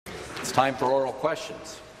It's time for oral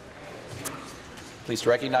questions. Please to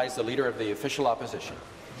recognize the Leader of the Official Opposition.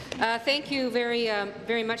 Thank you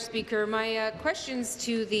very much, Speaker. My questions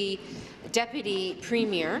to the Deputy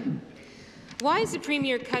Premier. Why is the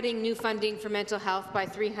Premier cutting new funding for mental health by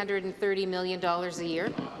 $330 million a year?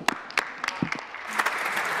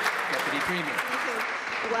 Deputy Premier.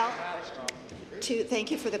 Well,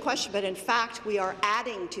 thank you for the question, but in fact, we are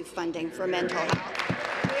adding to funding for mental health.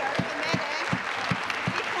 We are committing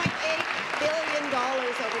 $3.8 billion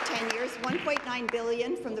over 10 years, $1.9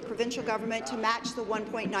 billion from the provincial government to match the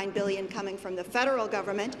 $1.9 billion coming from the federal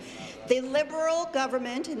government. The Liberal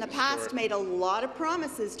government in the past made a lot of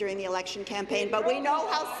promises during the election campaign, but we know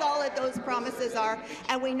how solid those promises are,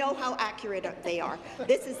 and we know how accurate they are.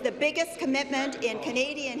 This is the biggest commitment in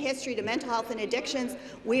Canadian history to mental health and addictions.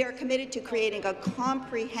 We are committed to creating a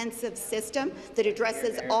comprehensive system that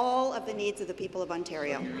addresses all of the needs of the people of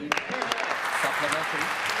Ontario. Supplementary.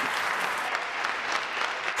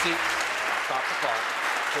 Seat. Stop the clock.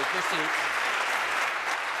 Take your seat.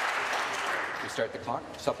 We start the clock.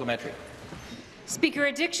 Supplementary. Speaker,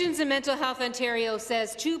 Addictions and Mental Health Ontario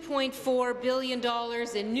says $2.4 billion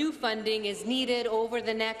in new funding is needed over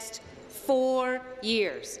the next 4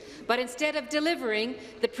 years. But instead of delivering,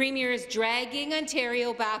 the Premier is dragging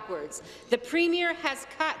Ontario backwards. The Premier has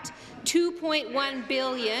cut $2.1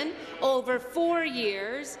 billion over 4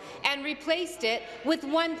 years and replaced it with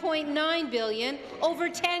 $1.9 billion over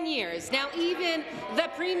 10 years. Now, even the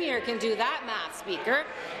Premier can do that math, Speaker.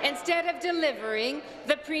 Instead of delivering,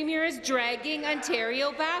 the Premier is dragging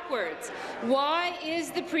Ontario backwards. Why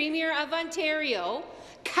is the Premier of Ontario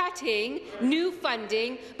cutting new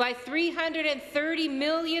funding by $330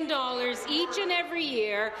 million each and every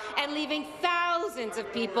year and leaving thousands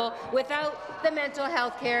of people without the mental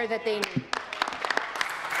health care that they need?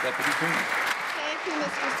 Deputy Premier. Thank you,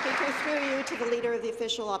 Mr. Speaker. Through you to the Leader of the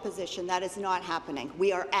Official Opposition. That is not happening.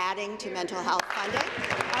 We are adding to mental health funding.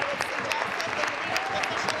 I would suggest that the Leader of the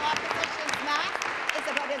Official Opposition's math is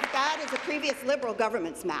about as bad as the previous Liberal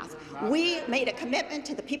government's math. We made a commitment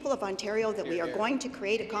to the people of Ontario that we are going to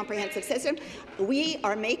create a comprehensive system. We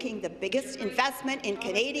are making the biggest investment in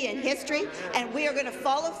Canadian history, and we are going to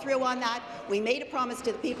follow through on that. We made a promise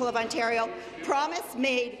to the people of Ontario. Promise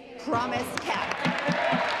made, promise kept.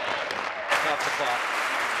 Stop the clock.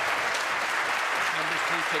 Members,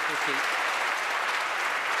 please take your seat.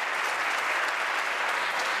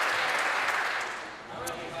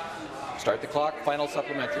 Start the clock. Final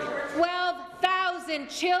supplementary. 12,000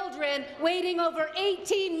 children waiting over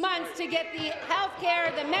 18 months to get the health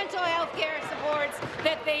care, the mental health care supports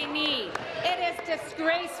that they need. It is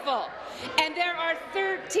disgraceful. And there are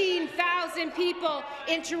 13,000 people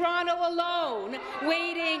in Toronto alone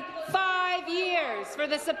waiting 5 years for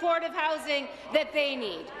the supportive housing that they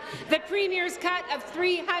need. The Premier's cut of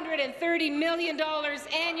 $330 million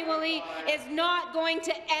annually is not going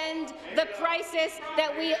to end the crisis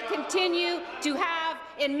that we continue to have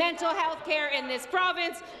in mental health care in this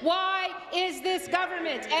province. Why is this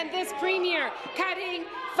government and this Premier cutting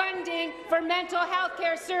funding for mental health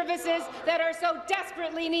care services that are so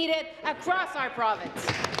desperately needed across our province?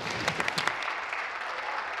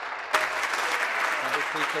 Members,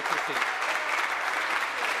 please take your seat.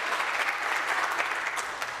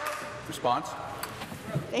 Response.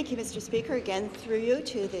 Thank you, Mr. Speaker. Again, through you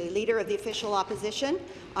to the Leader of the Official Opposition.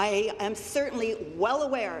 I am certainly well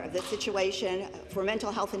aware of the situation for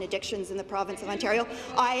mental health and addictions in the province of Ontario.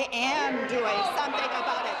 I am doing something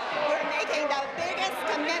about it. We're making the biggest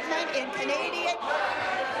commitment in Canadian.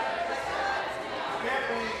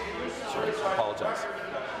 Sorry, I apologize.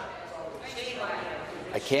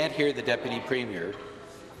 I can't hear the Deputy Premier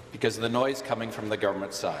because of the noise coming from the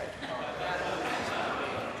government side.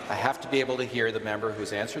 I have to be able to hear the member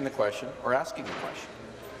who's answering the question or asking the question.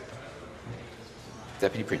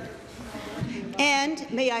 Deputy Premier. And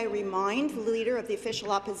may I remind the Leader of the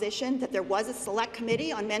Official Opposition that there was a select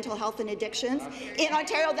committee on mental health and addictions in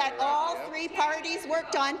Ontario that all three parties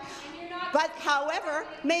worked on. But, however,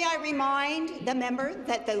 may I remind the member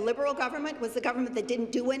that the Liberal government was the government that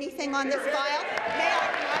didn't do anything on this file? May I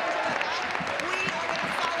remind you of that? We are going to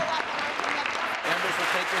follow up on our commitment. Members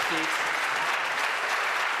will take your seats.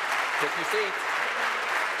 Take your seats.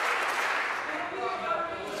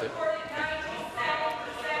 Sit.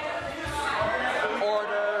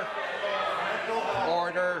 Order.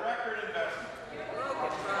 Order.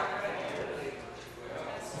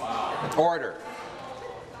 Order.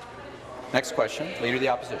 Next question, Leader of the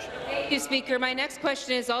Opposition. Thank you, Speaker. My next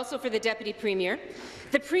question is also for the Deputy Premier.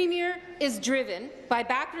 The Premier is driven by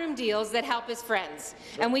backroom deals that help his friends,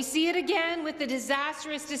 and we see it again with the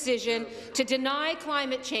disastrous decision to deny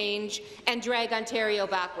climate change and drag Ontario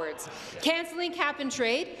backwards. Cancelling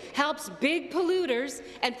cap-and-trade helps big polluters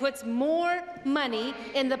and puts more money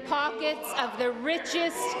in the pockets of the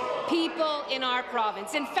richest people in our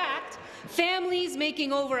province. In fact, families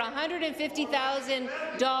making over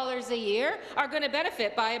 $150,000 a year are going to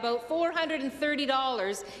benefit by about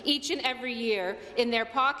 $430 each and every year in their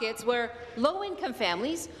pockets, where low-income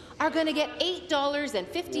families are going to get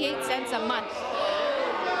 $8.58 a month.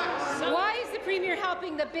 Why is the Premier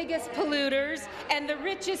helping the biggest polluters and the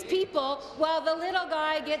richest people while the little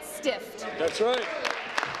guy gets stiffed? That's right.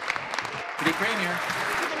 The Premier.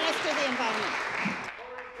 The Minister of the Environment.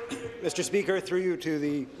 Mr. Speaker, through you to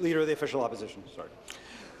the Leader of the Official Opposition.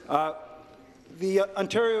 The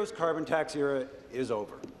Ontario's carbon tax era is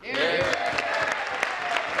over.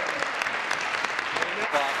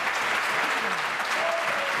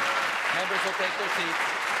 Members will take their seats.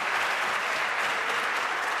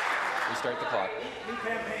 Restart the clock. We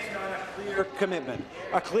campaigned on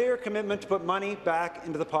a clear commitment to put money back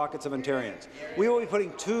into the pockets of Ontarians. We will be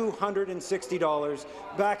putting $260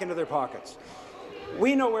 back into their pockets.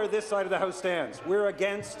 We know where this side of the House stands. We're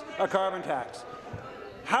against a carbon tax.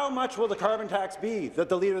 How much will the carbon tax be that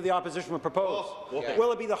the Leader of the Opposition will propose?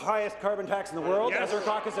 Will it be the highest carbon tax in the world, as our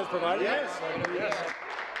caucus has provided? Yes.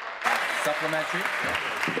 Supplementary.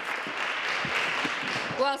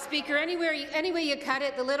 Well, Speaker, any way you cut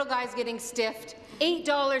it, the little guy's getting stiffed.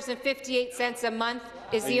 $8.58 a month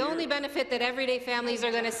is the only benefit that everyday families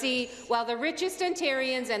are going to see, while the richest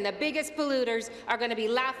Ontarians and the biggest polluters are going to be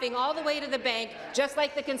laughing all the way to the bank, just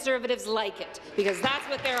like the Conservatives like it, because that's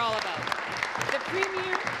what they're all about. The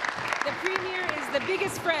Premier is the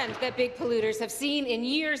biggest friend that big polluters have seen in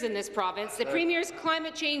years in this province. The Premier's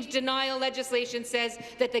climate change denial legislation says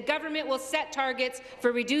that the government will set targets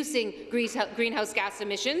for reducing greenhouse gas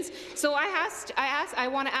emissions. So I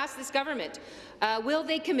want to ask this government, will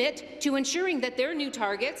they commit to ensuring that their new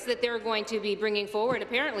targets that they're going to be bringing forward,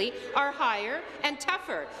 apparently, are higher and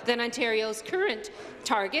tougher than Ontario's current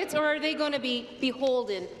targets, or are they going to be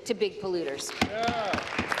beholden to big polluters?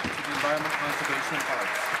 Environment, Conservation and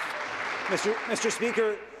Parks. Mr.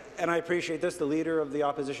 Speaker, and I appreciate this, the Leader of the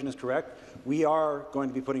Opposition is correct. We are going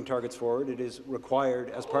to be putting targets forward. It is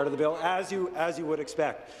required as part of the bill, as you would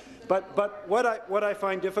expect. But what I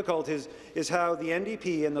find difficult is how the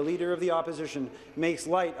NDP and the Leader of the Opposition makes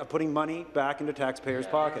light of putting money back into taxpayers'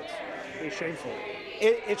 pockets. It's shameful.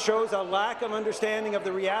 It shows a lack of understanding of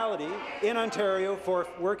the reality in Ontario for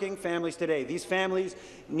working families today. These families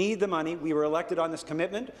need the money. We were elected on this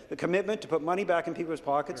commitment, the commitment to put money back in people's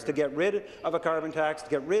pockets, to get rid of a carbon tax, to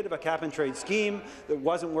get rid of a cap-and-trade scheme that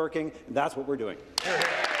wasn't working. And that's what we're doing.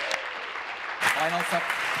 Final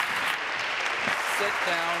sit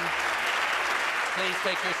down. Please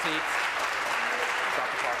take your seats. Stop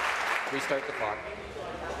the clock. Restart the clock.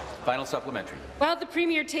 Final supplementary. While the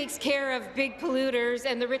Premier takes care of big polluters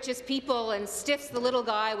and the richest people and stiffs the little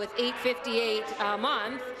guy with $8.58 a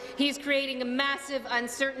month, he's creating a massive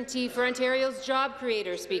uncertainty for Ontario's job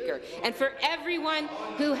creators, Speaker, and for everyone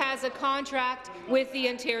who has a contract with the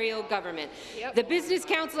Ontario government. The Business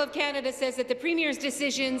Council of Canada says that the Premier's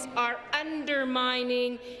decisions are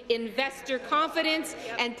undermining investor confidence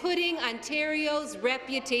and putting Ontario's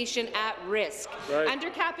reputation at risk.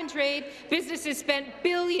 Under cap-and-trade, businesses spent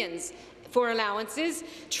billions for allowances,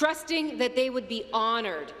 trusting that they would be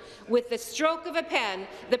honoured. With the stroke of a pen,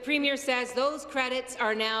 the Premier says those credits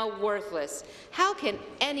are now worthless. How can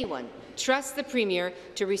anyone trust the Premier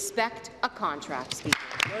to respect a contract, Speaker?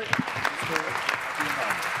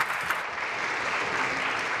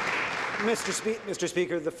 Mr.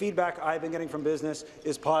 Speaker, the feedback I've been getting from business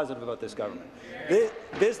is positive about this government.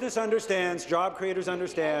 Business understands, job creators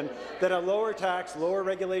understand, that a lower tax, lower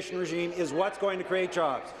regulation regime is what's going to create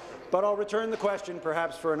jobs. But I'll return the question,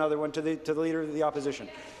 perhaps for another one, to the Leader of the Opposition.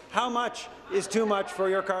 How much is too much for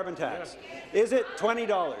your carbon tax? Is it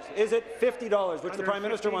 $20? Is it $50, which the Prime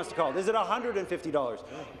Minister wants to call it? Is it $150?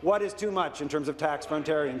 What is too much in terms of tax for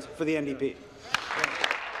Ontarians for the NDP?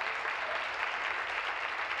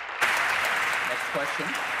 Next question.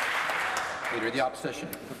 Leader of the Opposition.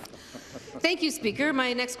 Thank you, Speaker.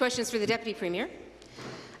 My next question is for the Deputy Premier.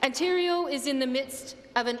 Ontario is in the midst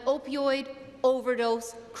of an opioid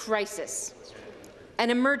overdose crisis,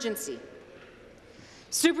 an emergency.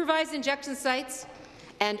 Supervised injection sites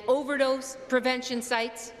and overdose prevention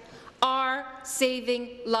sites are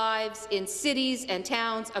saving lives in cities and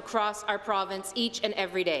towns across our province each and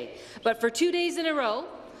every day. But for 2 days in a row,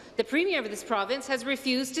 the Premier of this province has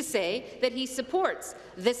refused to say that he supports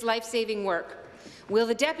this life-saving work. Will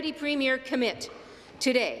the Deputy Premier commit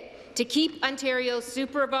today to keep Ontario's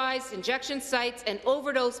supervised injection sites and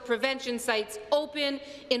overdose prevention sites open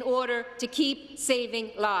in order to keep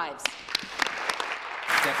saving lives?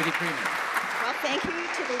 Deputy Premier. Well, thank you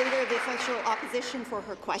to the Leader of the Official Opposition for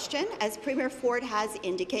her question. As Premier Ford has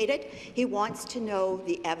indicated, he wants to know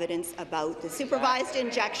the evidence about the supervised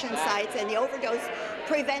injection sites and the overdose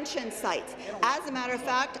prevention sites. As a matter of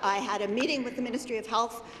fact, I had a meeting with the Ministry of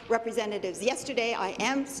Health representatives yesterday. I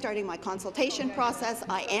am starting my consultation process.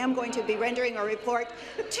 I am going to be rendering a report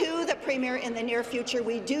to the Premier in the near future.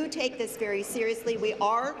 We do take this very seriously. We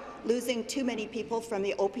are losing too many people from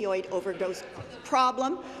the opioid overdose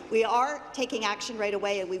problem. We are taking action right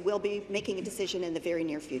away, and we will be making a decision in the very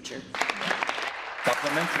near future.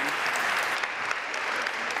 Supplementary.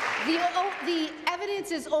 The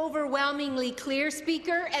evidence is overwhelmingly clear,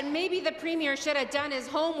 Speaker, and maybe the Premier should have done his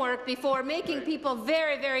homework before making people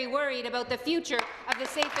very, very worried about the future of the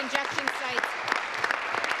safe injection sites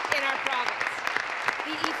in our province.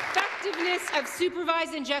 The effectiveness of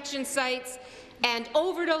supervised injection sites and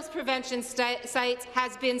overdose prevention sites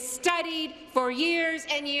has been studied for years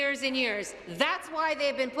and years and years. That's why they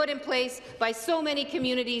have been put in place by so many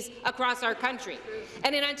communities across our country.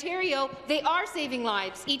 And in Ontario, they are saving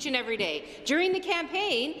lives each and every day. During the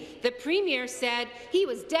campaign, the Premier said he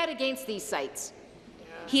was dead against these sites.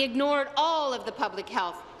 He ignored all of the public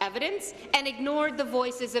health evidence and ignored the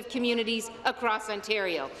voices of communities across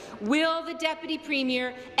Ontario. Will the Deputy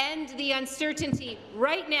Premier end the uncertainty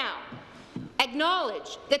right now,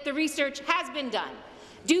 acknowledge that the research has been done,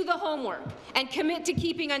 do the homework, and commit to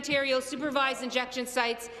keeping Ontario's supervised injection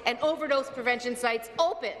sites and overdose prevention sites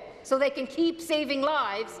open so they can keep saving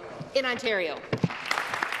lives in Ontario?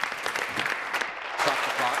 Stop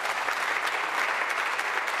the clock.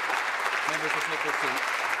 Members will take their seats.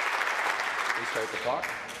 Please start the clock.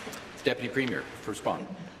 Deputy Premier, to respond.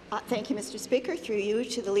 Thank you, Mr. Speaker. Through you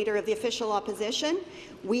to the Leader of the Official Opposition.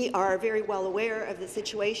 We are very well aware of the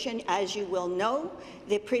situation. As you will know,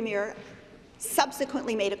 the Premier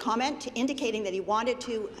subsequently made a comment indicating that he wanted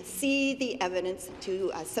to see the evidence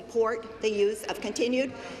to support the use of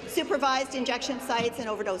continued supervised injection sites and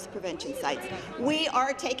overdose prevention sites. We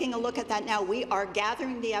are taking a look at that now. We are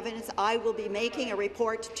gathering the evidence. I will be making a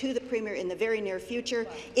report to the Premier in the very near future.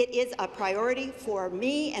 It is a priority for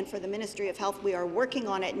me and for the Ministry of Health. We are working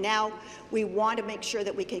on it now. We want to make sure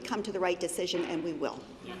that we can come to the right decision, and we will.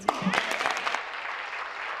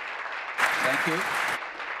 Thank you.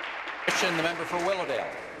 The member for Willowdale.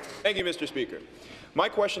 Thank you, Mr. Speaker. My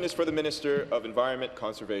question is for the Minister of Environment,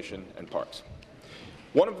 Conservation and Parks.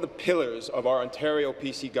 One of the pillars of our Ontario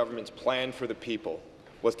PC government's plan for the people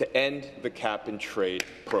was to end the cap-and-trade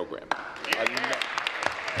program.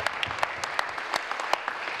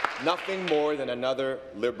 Nothing more than another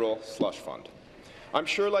Liberal slush fund. I'm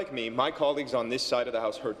sure, like me, my colleagues on this side of the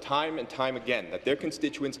House heard time and time again that their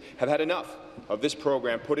constituents have had enough of this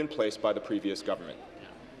program put in place by the previous government.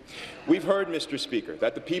 We've heard, Mr. Speaker,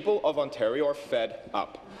 that the people of Ontario are fed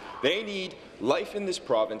up. They need life in this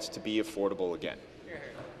province to be affordable again.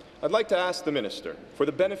 I'd like to ask the Minister, for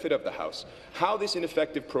the benefit of the House, how this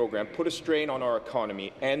ineffective program put a strain on our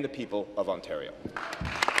economy and the people of Ontario. The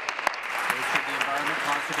Environment,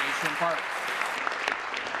 Conservation and Parks.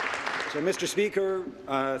 So, Mr. Speaker,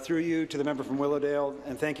 through you to the member from Willowdale,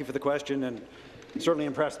 and thank you for the question, and I'm certainly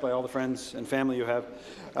impressed by all the friends and family you have.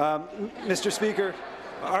 Mr. Speaker,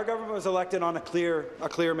 our government was elected on a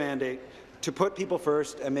clear mandate to put people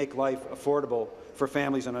first and make life affordable for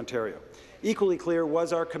families in Ontario. Equally clear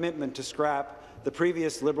was our commitment to scrap the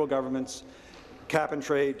previous Liberal government's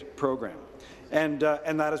cap-and-trade program. And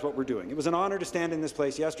that is what we're doing. It was an honour to stand in this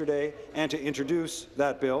place yesterday and to introduce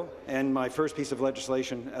that bill and my first piece of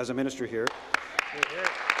legislation as a minister here.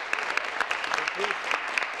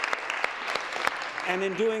 And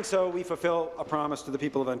in doing so, we fulfill a promise to the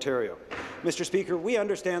people of Ontario. Mr. Speaker, we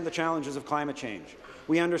understand the challenges of climate change.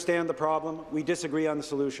 We understand the problem. We disagree on the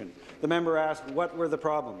solution. The member asked, what were the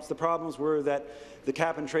problems? The problems were that the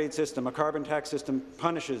cap-and-trade system, a carbon tax system,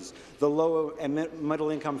 punishes the low and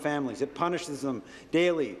middle-income families. It punishes them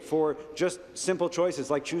daily for just simple choices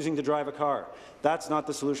like choosing to drive a car. That's not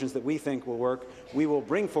the solutions that we think will work. We will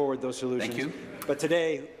bring forward those solutions. Thank you. But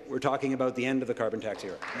today, we're talking about the end of the carbon tax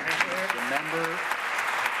era. The member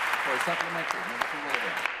for supplementary.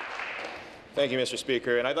 Thank you, Mr.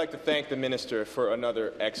 Speaker, and I'd like to thank the Minister for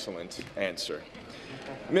another excellent answer.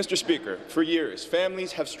 Mr. Speaker, for years,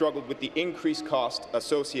 families have struggled with the increased cost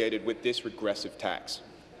associated with this regressive tax.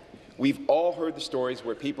 We've all heard the stories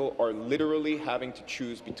where people are literally having to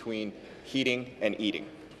choose between heating and eating.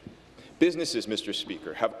 Businesses, Mr.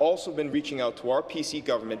 Speaker, have also been reaching out to our PC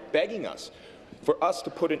government begging us for us to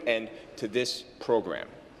put an end to this program.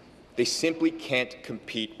 They simply can't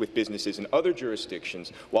compete with businesses in other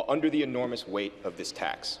jurisdictions while under the enormous weight of this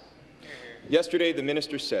tax. Yesterday, the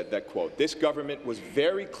minister said that, quote, this government was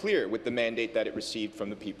very clear with the mandate that it received from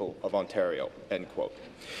the people of Ontario, end quote.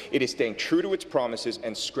 It is staying true to its promises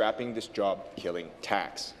and scrapping this job-killing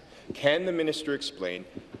tax. Can the minister explain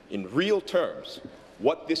in real terms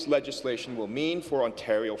what this legislation will mean for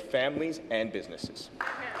Ontario families and businesses?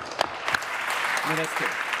 Minister.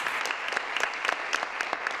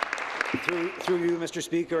 Through you, Mr.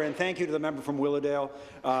 Speaker, and thank you to the member from Willowdale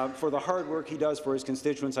for the hard work he does for his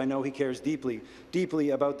constituents. I know he cares deeply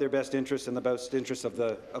about their best interests and the best interests of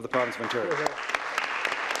the province of Ontario.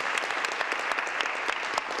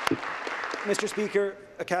 Mr. Speaker,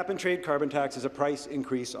 a cap-and-trade carbon tax is a price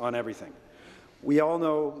increase on everything. We all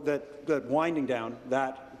know that winding down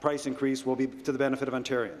that price increase will be to the benefit of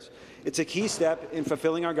Ontarians. It's a key step in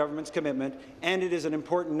fulfilling our government's commitment, and it is an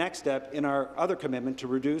important next step in our other commitment to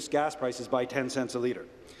reduce gas prices by 10 cents a litre.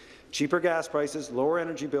 Cheaper gas prices, lower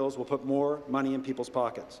energy bills will put more money in people's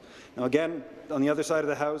pockets. Now again, on the other side of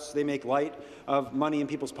the House, they make light of money in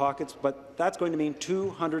people's pockets, but that's going to mean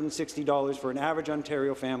 $260 for an average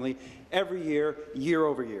Ontario family every year, year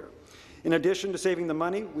over year. In addition to saving the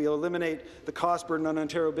money, we'll eliminate the cost burden on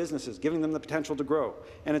Ontario businesses, giving them the potential to grow.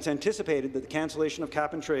 And it's anticipated that the cancellation of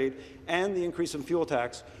cap-and-trade and the increase in fuel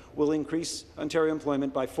tax will increase Ontario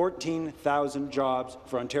employment by 14,000 jobs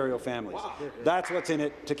for Ontario families. Wow. That's what's in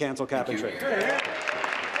it to cancel cap-and-trade. Stop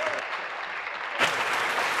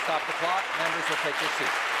the clock. Members will take their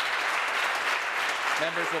seats.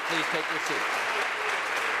 Members will please take their seats.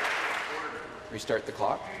 Restart the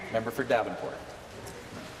clock. Member for Davenport.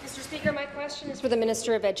 Mr. Speaker, my question is for the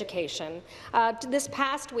Minister of Education. This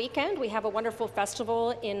past weekend, we have a wonderful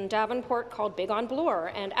festival in Davenport called Big on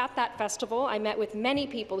Bloor, and at that festival, I met with many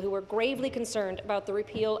people who were gravely concerned about the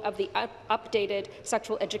repeal of the updated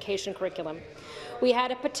sexual education curriculum. We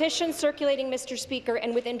had a petition circulating, Mr. Speaker,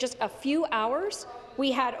 and within just a few hours,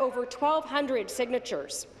 we had over 1,200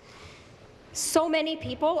 signatures. So many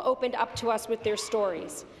people opened up to us with their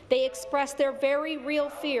stories. They expressed their very real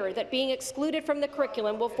fear that being excluded from the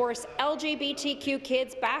curriculum will force LGBTQ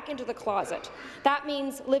kids back into the closet. That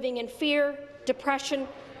means living in fear, depression,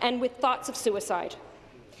 and with thoughts of suicide.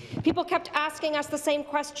 People kept asking us the same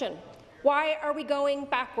question: why are we going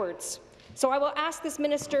backwards? So I will ask this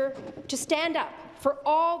minister to stand up for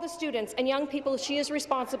all the students and young people she is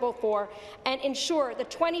responsible for and ensure the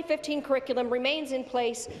 2015 curriculum remains in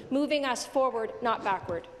place, moving us forward, not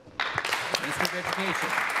backward. Minister of Education.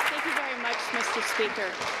 Thank you very much, Mr. Speaker.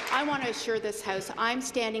 I want to assure this House I'm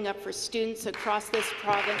standing up for students across this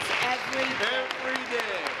province every day.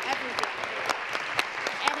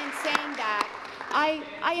 And in saying that,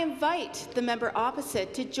 I invite the member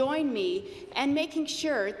opposite to join me in making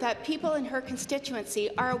sure that people in her constituency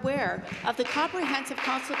are aware of the comprehensive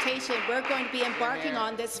consultation we're going to be embarking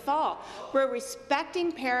on this fall. We're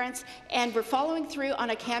respecting parents and we're following through on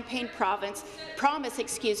a campaign promise,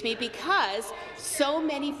 because so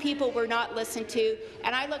many people were not listened to,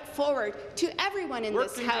 and I look forward to everyone in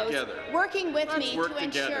this House working with me to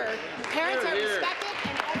ensure parents are respected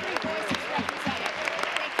and every voice is represented.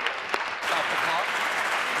 Stop the clock.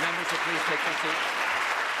 Members will please take their seats.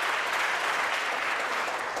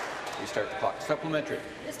 Restart the clock. Supplementary.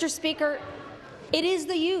 Mr. Speaker, it is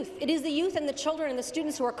the youth. It is the youth and the children and the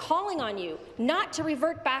students who are calling on you not to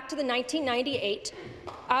revert back to the 1998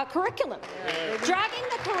 curriculum. Dragging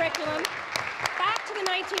the curriculum back to the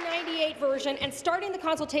 1998 version and starting the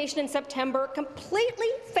consultation in September completely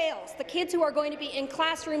fails the kids who are going to be in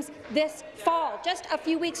classrooms this fall, just a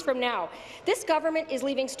few weeks from now. This government is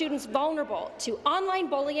leaving students vulnerable to online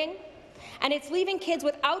bullying, and it's leaving kids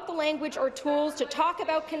without the language or tools to talk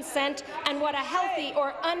about consent and what a healthy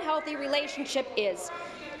or unhealthy relationship is.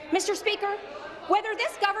 Mr. Speaker, whether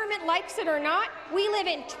this government likes it or not, we live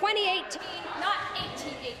in 2018, not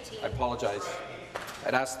 1818. I apologize.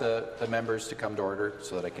 I'd ask the members to come to order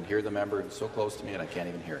so that I can hear the member. It's so close to me and I can't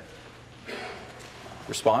even hear it.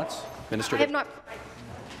 Response? Minister. I have not.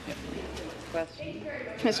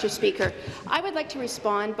 Mr. Speaker, I would like to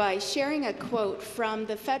respond by sharing a quote from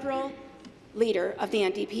the federal leader of the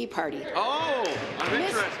NDP party. Oh, I'm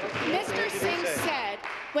interested. Mr. Singh said,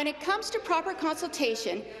 when it comes to proper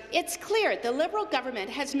consultation, it's clear the Liberal government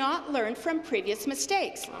has not learned from previous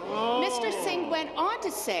mistakes. Oh. Mr. Singh went on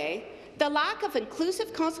to say, the lack of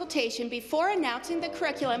inclusive consultation before announcing the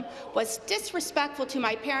curriculum was disrespectful to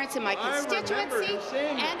my parents and my constituency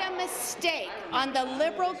and a mistake on the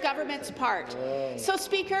Liberal government's part. So,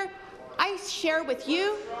 Speaker, I share with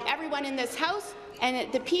you, everyone in this House,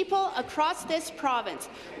 and the people across this province.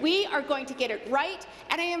 We are going to get it right,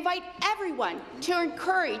 and I invite everyone to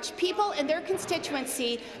encourage people in their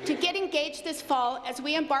constituency to get engaged this fall as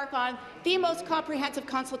we embark on the most comprehensive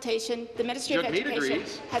consultation the Ministry of Education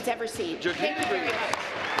has ever seen. Thank you very much.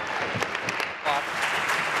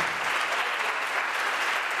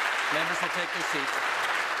 Members will take their seats.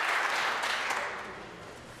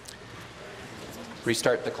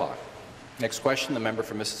 Restart the clock. Next question, the member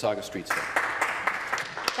for Mississauga-Streetsville.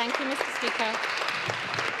 Thank you, Mr. Speaker.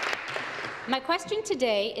 My question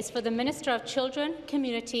today is for the Minister of Children,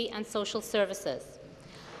 Community and Social Services.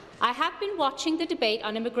 I have been watching the debate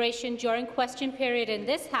on immigration during question period in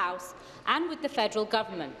this House and with the federal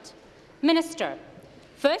government. Minister,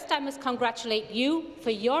 first I must congratulate you for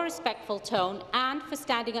your respectful tone and for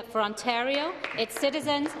standing up for Ontario, its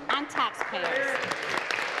citizens and taxpayers.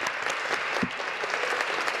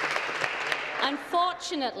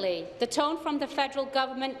 Unfortunately, the tone from the federal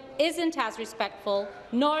government isn't as respectful,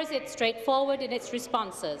 nor is it straightforward in its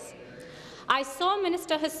responses. I saw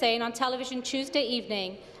Minister Hussain on television Tuesday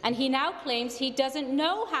evening, and he now claims he doesn't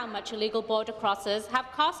know how much illegal border crossers have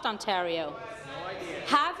cost Ontario.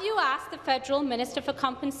 Have you asked the Federal Minister for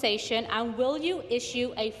Compensation, and will you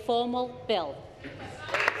issue a formal bill?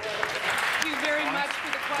 Thank you very much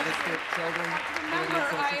for the question.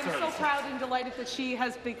 I am so proud and delighted that she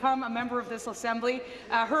has become a member of this Assembly.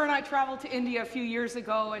 Her and I traveled to India a few years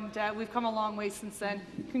ago, and we've come a long way since then.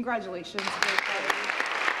 Congratulations.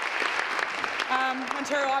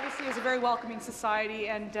 Ontario obviously is a very welcoming society,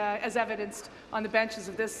 and as evidenced on the benches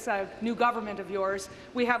of this new government of yours,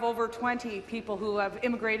 we have over 20 people who have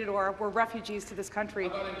immigrated or were refugees to this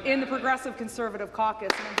country in the Progressive Conservative Caucus,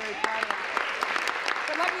 and I'm very proud of that.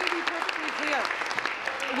 But let me be perfectly clear.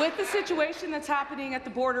 With the situation that's happening at the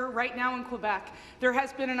border right now in Quebec, there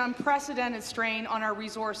has been an unprecedented strain on our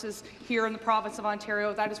resources here in the province of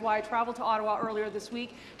Ontario. That is why I traveled to Ottawa earlier this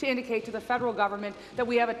week to indicate to the federal government that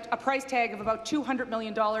we have a price tag of about $200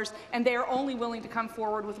 million, and they are only willing to come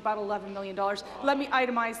forward with about $11 million. Let me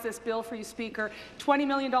itemize this bill for you, Speaker. $20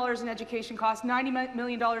 million in education costs, $90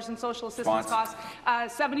 million in social assistance costs,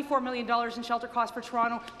 $74 million in shelter costs for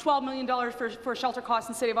Toronto, $12 million for shelter costs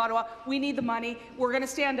in the City of Ottawa. We need the money. We're going to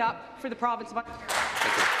stand up for the province of Ontario.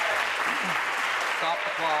 Stop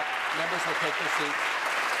the clock. Members will take their seats.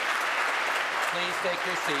 Please take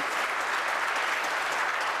your seats.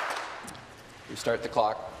 Restart the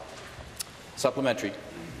clock. Supplementary.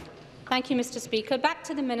 Thank you, Mr. Speaker. Back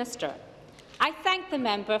to the Minister. I thank the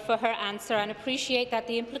member for her answer and appreciate that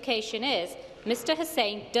the implication is Mr.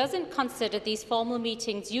 Hussain doesn't consider these formal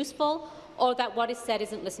meetings useful or that what is said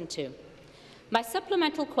isn't listened to. My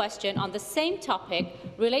supplemental question on the same topic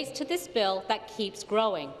relates to this bill that keeps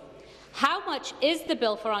growing. How much is the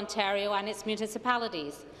bill for Ontario and its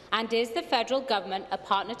municipalities? And is the federal government a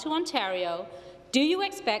partner to Ontario? Do you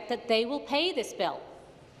expect that they will pay this bill?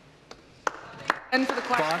 And for the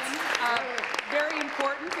question, very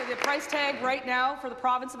important. The price tag right now for the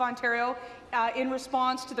province of Ontario in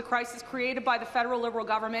response to the crisis created by the federal Liberal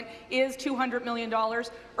government is $200 million.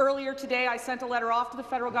 Earlier today, I sent a letter off to the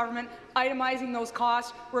federal government itemizing those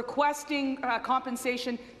costs, requesting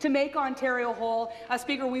compensation to make Ontario whole.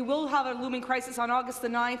 Speaker, we will have a looming crisis on August the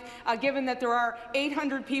 9th, given that there are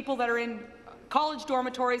 800 people that are in college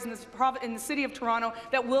dormitories in the City of Toronto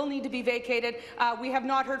that will need to be vacated. We have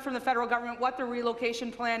not heard from the federal government what the relocation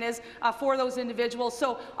plan is for those individuals.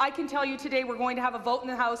 So I can tell you today we're going to have a vote in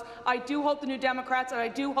the House. I do hope the New Democrats and I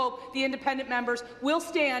do hope the independent members will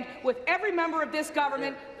stand with every member of this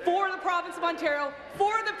government for the province of Ontario,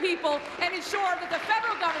 for the people, and ensure that the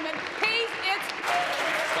federal government pays its...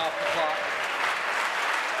 Stop the clock.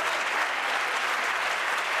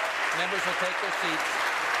 Members will take their seats.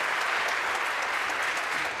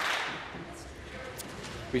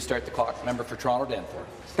 Restart the clock. Member for Toronto Danforth.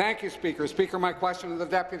 Thank you, Speaker. Speaker, my question to the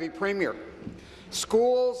Deputy Premier.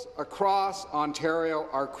 Schools across Ontario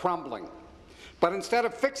are crumbling, but instead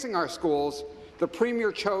of fixing our schools, the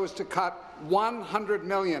Premier chose to cut $100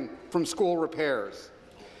 million from school repairs.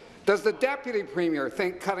 Does the Deputy Premier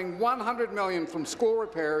think cutting $100 million from school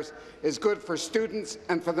repairs is good for students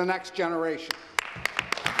and for the next generation?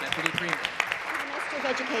 Deputy Premier. Minister of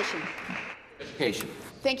Education. Education.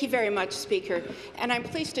 Thank you very much, Speaker. And I'm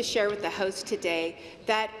pleased to share with the House today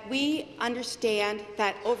that we understand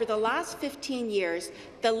that over the last 15 years,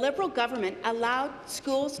 the Liberal government allowed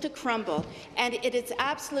schools to crumble, and it is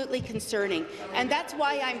absolutely concerning. And that's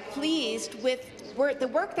why I'm pleased with the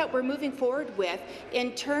work that we're moving forward with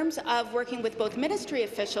in terms of working with both ministry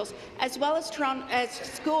officials as well as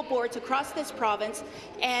school boards across this province,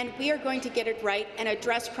 and we are going to get it right and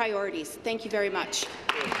address priorities. Thank you very much.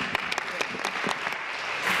 Thank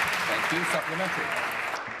you. Supplementary.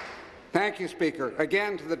 Thank you, Speaker.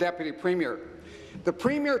 Again to the Deputy Premier. The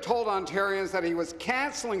Premier told Ontarians that he was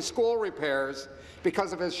cancelling school repairs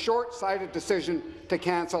because of his short-sighted decision to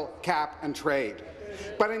cancel cap and trade.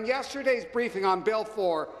 But in yesterday's briefing on Bill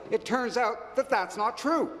 4, it turns out that that's not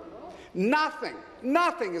true.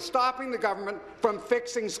 Nothing is stopping the government from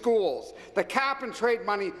fixing schools. The cap and trade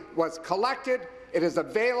money was collected. It is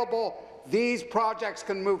available. These projects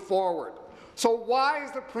can move forward. So why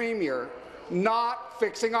is the Premier not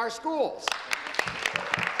fixing our schools?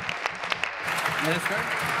 Minister.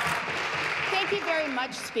 Thank you very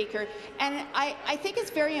much, Speaker. And I think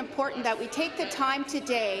it's very important that we take the time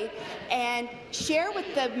today and share with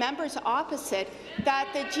the members opposite that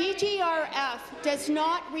the GGRF does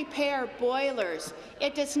not repair boilers.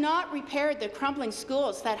 It does not repair the crumbling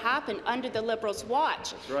schools that happened under the Liberals'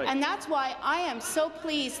 watch. That's right. And that's why I am so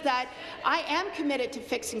pleased that I am committed to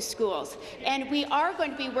fixing schools. And we are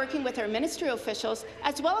going to be working with our ministerial officials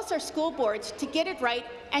as well as our school boards to get it right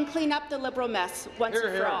and clean up the Liberal mess once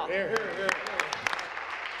and for all. Here.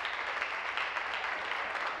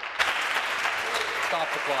 Stop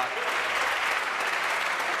the clock.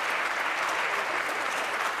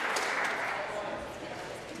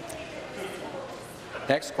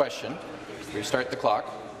 Next question. Restart the clock.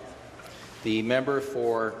 The member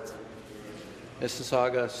for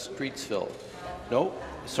Mississauga Streetsville. No,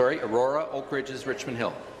 sorry, Aurora, Oak Ridges, Richmond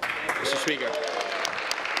Hill. Mr. Speaker.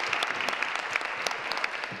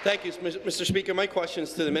 Thank you, Mr. Speaker. My question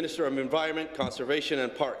is to the Minister of Environment, Conservation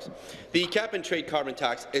and Parks. The cap-and-trade carbon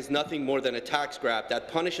tax is nothing more than a tax grab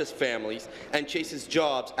that punishes families and chases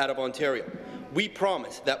jobs out of Ontario. We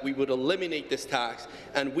promised that we would eliminate this tax,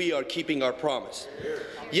 and we are keeping our promise.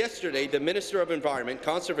 Yesterday, the Minister of Environment,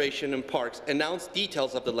 Conservation and Parks announced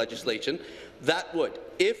details of the legislation that would,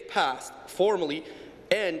 if passed, formally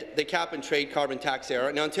end the cap-and-trade carbon tax era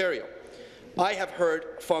in Ontario. I have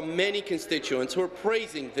heard from many constituents who are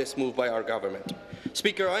praising this move by our government.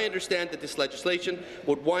 Speaker, I understand that this legislation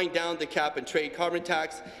would wind down the cap-and-trade carbon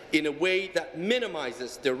tax in a way that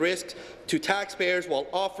minimizes the risk to taxpayers while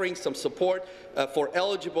offering some support for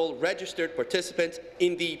eligible registered participants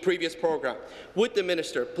in the previous program. Would the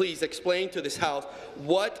minister please explain to this House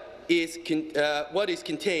what is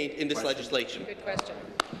contained in this legislation? Good question.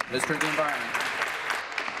 Minister of the Environment.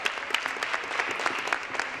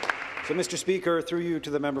 So, Mr. Speaker, through you to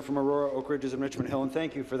the member from Aurora, Oak Ridges and Richmond Hill, and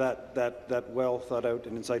thank you for that well thought out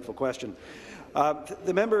and insightful question.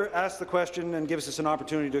 The member asked the question and gives us an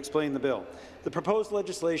opportunity to explain the bill. The proposed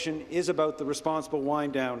legislation is about the responsible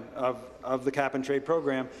wind down of the cap-and-trade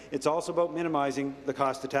program. It's also about minimizing the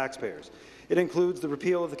cost to taxpayers. It includes the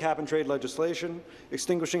repeal of the cap-and-trade legislation,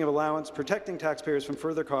 extinguishing of allowance, protecting taxpayers from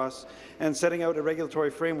further costs, and setting out a regulatory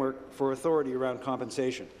framework for authority around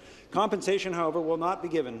compensation. Compensation, however, will not be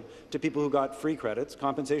given to people who got free credits.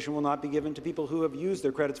 Compensation will not be given to people who have used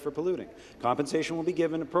their credits for polluting. Compensation will be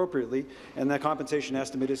given appropriately, and that compensation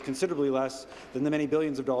estimate is considerably less than the many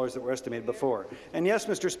billions of dollars that were estimated before. And yes,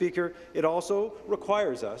 Mr. Speaker, it also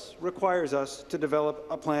requires us to develop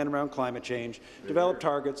a plan around climate change, develop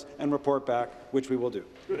targets, and report back, which we will do.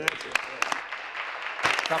 Good answer.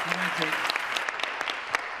 Supplementary.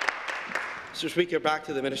 Mr. Speaker, back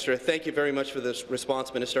to the Minister. Thank you very much for this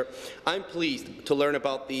response, Minister. I'm pleased to learn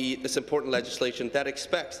about this important legislation that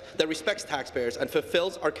respects taxpayers and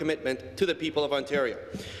fulfills our commitment to the people of Ontario.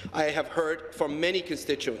 I have heard from many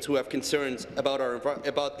constituents who have concerns about our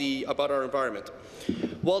environment.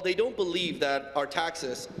 While they don't believe that our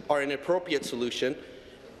taxes are an appropriate solution,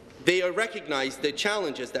 they recognize the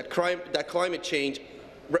challenges that climate change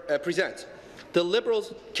presents. The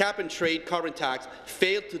Liberals' cap-and-trade carbon tax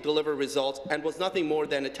failed to deliver results and was nothing more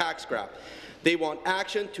than a tax grab. They want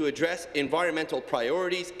action to address environmental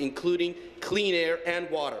priorities, including clean air and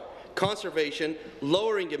water, conservation,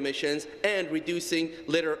 lowering emissions, and reducing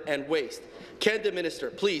litter and waste. Can the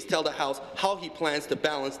minister please tell the House how he plans to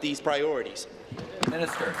balance these priorities?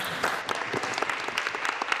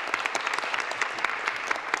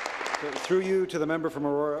 Through you to the member from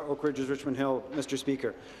Aurora, Oak Ridges, Richmond Hill, Mr.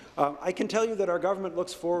 Speaker. I can tell you that our government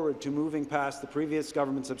looks forward to moving past the previous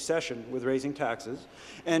government's obsession with raising taxes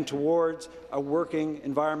and towards a working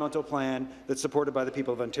environmental plan that's supported by the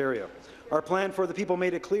people of Ontario. Our plan for the people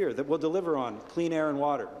made it clear that we'll deliver on clean air and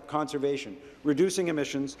water, conservation, reducing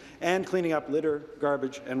emissions, and cleaning up litter,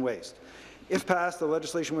 garbage, and waste. If passed, the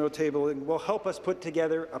legislation we will table will help us put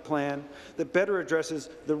together a plan that better addresses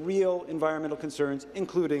the real environmental concerns,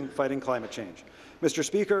 including fighting climate change. Mr.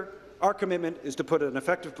 Speaker, our commitment is to put an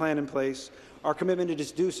effective plan in place. Our commitment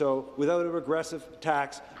is to do so without a regressive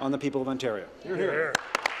tax on the people of Ontario. Hear, hear.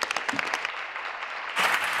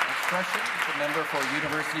 Next question is the member for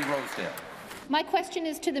University Rosedale. My question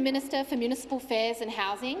is to the Minister for Municipal Affairs and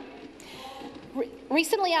Housing.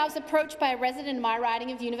 Recently, I was approached by a resident in my riding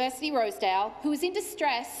of University Rosedale who is in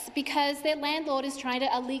distress because their landlord is trying to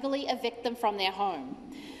illegally evict them from their home.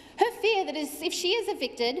 Her fear that is, if she is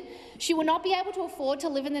evicted, she will not be able to afford to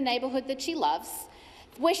live in the neighbourhood that she loves,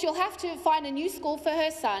 where she'll have to find a new school for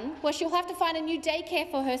her son, where she'll have to find a new daycare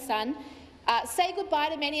for her son, say goodbye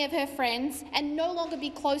to many of her friends, and no longer be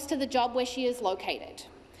close to the job where she is located.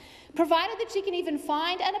 Provided that she can even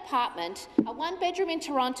find an apartment, a one-bedroom in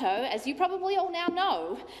Toronto, as you probably all now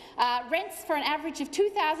know, rents for an average of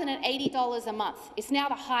 $2,080 a month. It's now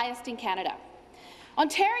the highest in Canada.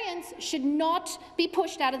 Ontarians should not be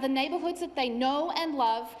pushed out of the neighbourhoods that they know and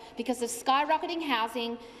love because of skyrocketing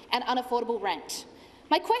housing and unaffordable rent.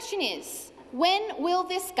 My question is, what will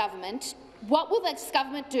this government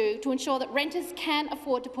do to ensure that renters can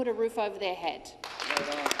afford to put a roof over their head?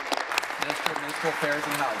 Minister of Municipal Affairs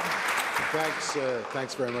and Housing.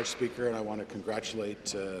 Thanks very much, Speaker, and I want to congratulate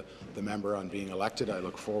the member on being elected. I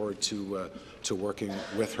look forward to working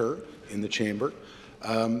with her in the chamber.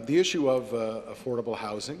 The issue of affordable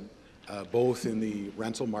housing, both in the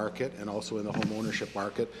rental market and also in the home ownership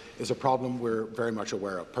market, is a problem we're very much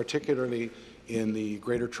aware of, particularly in the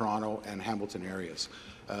Greater Toronto and Hamilton areas.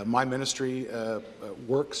 My ministry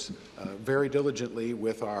works very diligently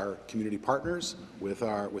with our community partners, with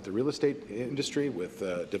the real estate industry, with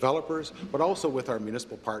developers, but also with our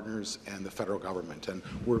municipal partners and the federal government. And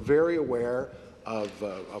we're very aware of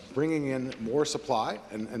bringing in more supply,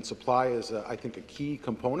 and supply is, I think, a key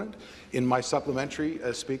component. In my supplementary,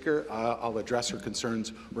 Speaker, I'll address her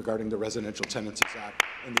concerns regarding the Residential Tenancies Act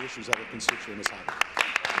and the issues that her constituent is having.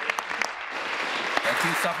 Thank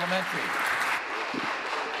you. Supplementary.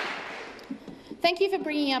 Thank you for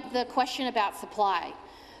bringing up the question about supply.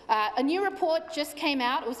 A new report just came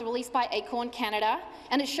out. It was released by Acorn Canada,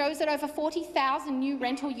 and it shows that over 40,000 new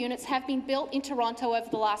rental units have been built in Toronto over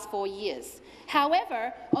the last 4 years.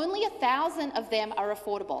 However, only 1,000 of them are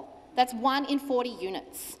affordable. That's 1 in 40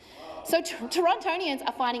 units. So Torontonians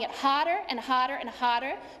are finding it harder and harder and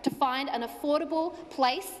harder to find an affordable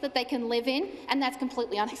place that they can live in, and that's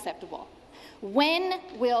completely unacceptable. When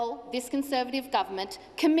will this Conservative government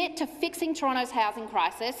commit to fixing Toronto's housing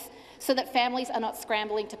crisis so that families are not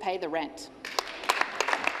scrambling to pay the rent?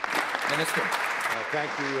 Minister.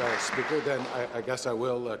 Thank you, Speaker. Then I guess I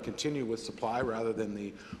will continue with supply rather than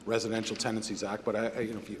the Residential Tenancies Act. But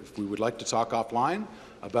if we would like to talk offline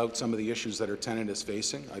about some of the issues that our tenant is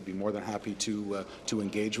facing, I'd be more than happy to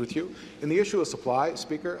engage with you. In the issue of supply,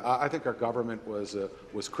 Speaker, I think our government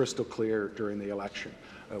was crystal clear during the election.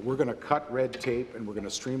 We're going to cut red tape and we're going to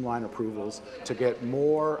streamline approvals to get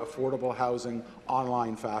more affordable housing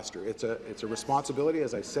online faster. It's a responsibility,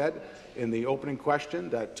 as I said in the opening question,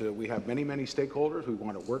 that we have many stakeholders we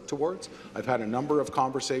want to work towards. I've had a number of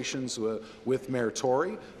conversations with Mayor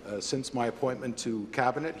Tory since my appointment to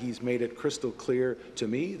Cabinet. He's made it crystal clear to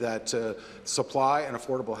me that supply and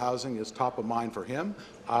affordable housing is top of mind for him.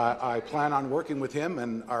 I plan on working with him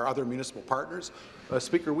and our other municipal partners.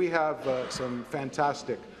 Speaker, we have some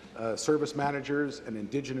fantastic service managers and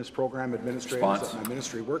Indigenous program administrators that my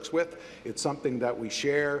ministry works with. It's something that we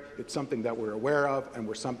share, it's something that we're aware of, and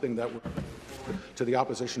we're something that we're to the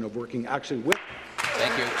opposition of working actually with.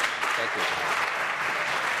 Thank you. Thank you.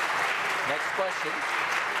 Next question.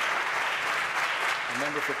 The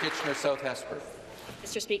member for Kitchener South Hesper.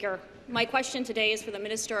 Mr. Speaker, my question today is for the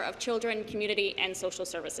Minister of Children, Community and Social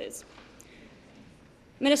Services.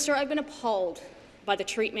 Minister, I've been appalled by the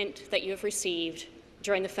treatment that you have received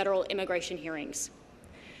during the federal immigration hearings.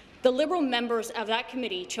 The Liberal members of that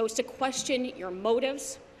committee chose to question your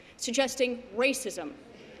motives, suggesting racism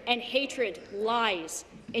and hatred lies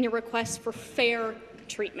in your request for fair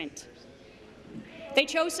treatment. They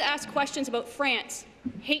chose to ask questions about France,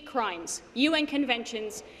 hate crimes, UN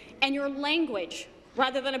conventions, and your language,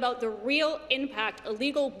 rather than about the real impact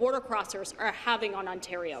illegal border crossers are having on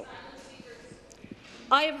Ontario.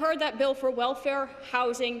 I have heard that bill for welfare,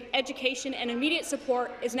 housing, education and immediate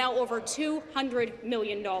support is now over $200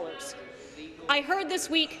 million. I heard this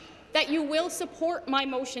week that you will support my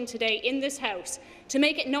motion today in this House to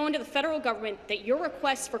make it known to the federal government that your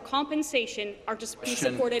requests for compensation are to be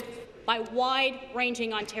supported by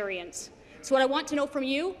wide-ranging Ontarians. So what I want to know from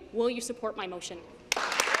you, will you support my motion? I'd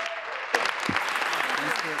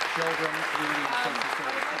like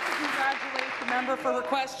to congratulate the member for her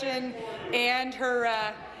question and her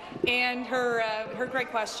great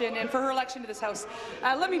question, and for her election to this House.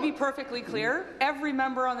 Let me be perfectly clear. Every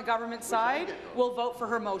member on the government side will vote for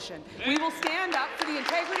her motion. We will stand up for the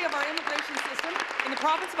integrity of our immigration system in the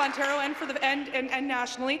province of Ontario and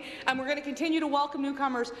nationally, and we're going to continue to welcome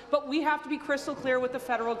newcomers, but we have to be crystal clear with the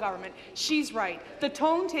federal government. She's right. The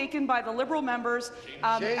tone taken by the Liberal members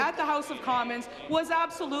at the House of Commons was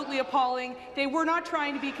absolutely appalling. They were not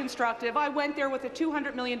trying to be constructive. I went there with a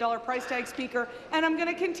 $200 million price tag, Speaker, and I'm going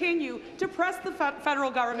to continue to press the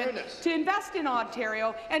federal government to invest in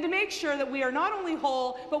Ontario and to make sure that we are not only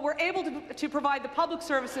whole, but we're able to provide the public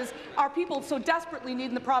services our people so desperately need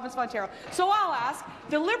in the province of Ontario. So I'll ask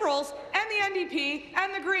the Liberals and the NDP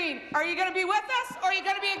and the Green, are you going to be with us or are you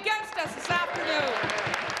going to be against us this afternoon?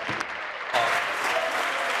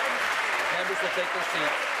 Members will take their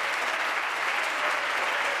seats.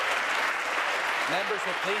 Members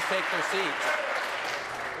will please take their seats.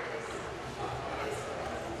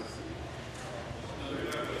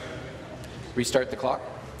 Restart the clock.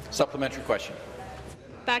 Supplementary question.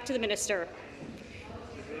 Back to the minister.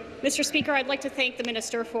 Mr. Speaker, I'd like to thank the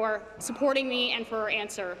minister for supporting me and for her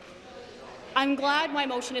answer. I'm glad my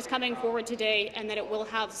motion is coming forward today and that it will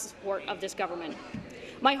have the support of this government.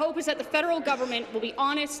 My hope is that the federal government will be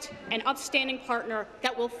honest and upstanding partner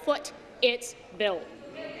that will foot its bill.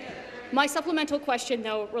 My supplemental question,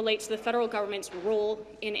 though, relates to the federal government's role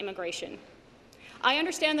in immigration. I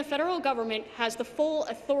understand the federal government has the full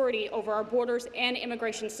authority over our borders and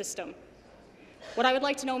immigration system. What I would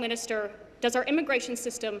like to know, Minister, does our immigration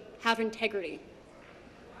system have integrity?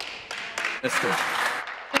 Minister.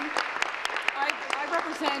 I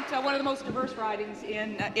represent one of the most diverse ridings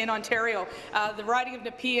in Ontario. The riding of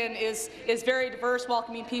Nepean is very diverse,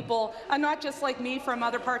 welcoming people, not just like me from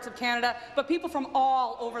other parts of Canada, but people from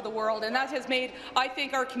all over the world, and that has made, I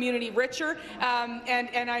think, our community richer,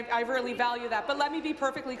 and I really value that. But let me be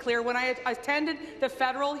perfectly clear. When I attended the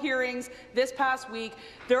federal hearings this past week,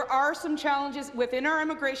 there are some challenges within our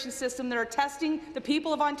immigration system that are testing the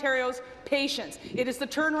people of Ontario's patience. It is the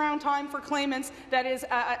turnaround time for claimants that is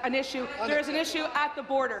an issue. There is an issue at the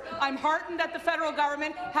border. I'm heartened that the federal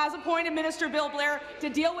government has appointed Minister Bill Blair to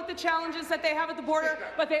deal with the challenges that they have at the border,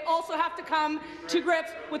 but they also have to come to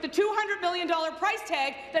grips with the $200 million price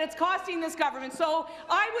tag that it's costing this government. So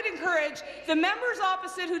I would encourage the members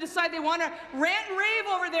opposite who decide they want to rant and rave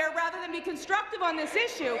over there rather than be constructive on this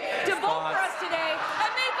issue to vote for us today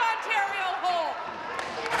and make Ontario whole.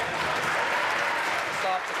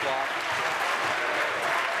 Stop the clock.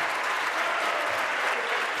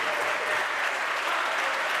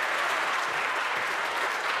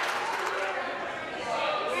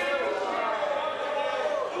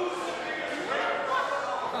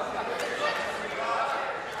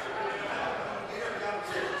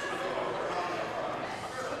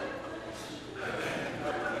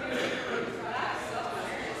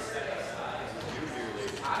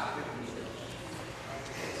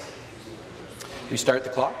 Restart the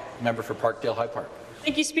clock. Member for Parkdale High Park.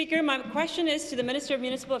 Thank you, Speaker. My question is to the Minister of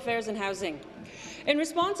Municipal Affairs and Housing. In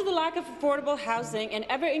response to the lack of affordable housing and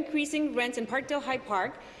ever-increasing rents in Parkdale High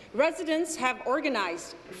Park, residents have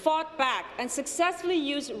organized, fought back, and successfully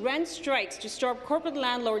used rent strikes to stop corporate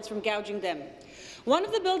landlords from gouging them. One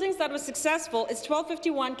of the buildings that was successful is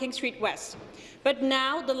 1251 King Street West. But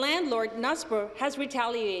now the landlord, Nusper, has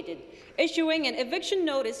retaliated, issuing an eviction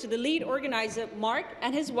notice to the lead organizer, Mark,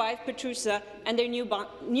 and his wife, Petrusa, and their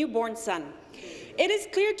newborn son. It is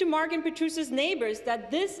clear to Mark and Petrusa's neighbours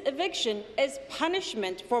that this eviction is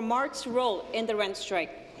punishment for Mark's role in the rent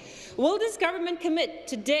strike. Will this government commit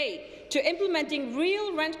today to implementing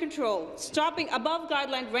real rent control, stopping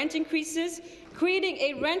above-guideline rent increases, creating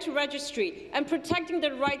a rent registry, and protecting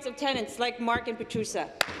the rights of tenants like Mark and Petrusa?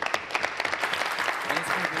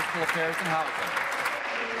 Minister of Municipal Affairs and Housing.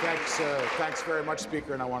 Thanks very much,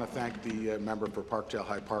 Speaker, and I want to thank the member for Parkdale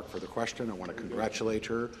High Park for the question. I want to congratulate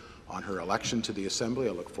her on her election to the Assembly.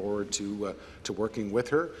 I look forward to working with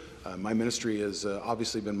her. My ministry has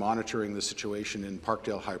obviously been monitoring the situation in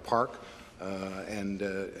Parkdale High Park and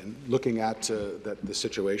looking at the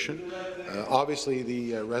situation. Obviously,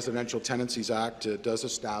 the Residential Tenancies Act does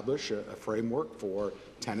establish a framework for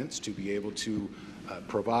tenants to be able to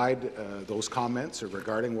provide those comments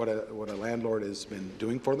regarding what a landlord has been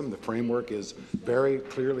doing for them. The framework is very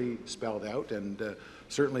clearly spelled out, and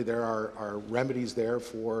certainly there are remedies there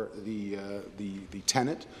for the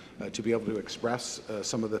tenant to be able to express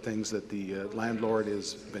some of the things that the landlord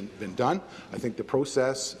has been done. I think the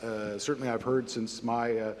process, certainly I've heard since my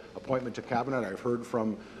appointment to Cabinet, I've heard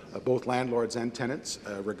from both landlords and tenants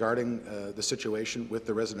regarding the situation with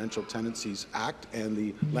the Residential Tenancies Act and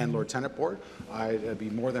the Landlord-Tenant Board. I'd be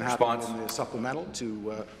more than happy in the supplemental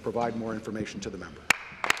to provide more information to the member.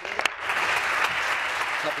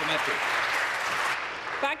 Supplementary.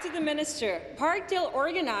 Back to the minister. Parkdale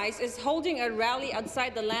Organized is holding a rally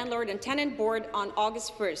outside the Landlord and Tenant Board on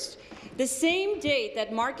August 1st, the same day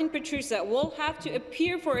that Mark and Petrusa will have to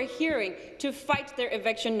appear for a hearing to fight their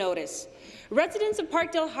eviction notice. Residents of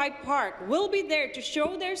Parkdale High Park will be there to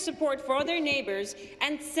show their support for their neighbours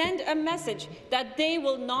and send a message that they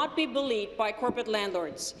will not be bullied by corporate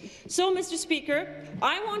landlords. So, Mr. Speaker,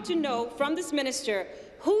 I want to know from this minister,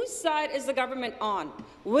 whose side is the government on?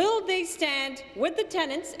 Will they stand with the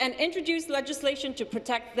tenants and introduce legislation to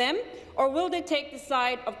protect them, or will they take the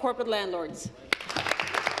side of corporate landlords?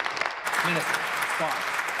 Minister, response.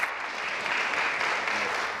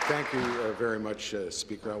 Thank you very much,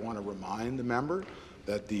 Speaker. I want to remind the member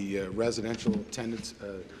that the Residential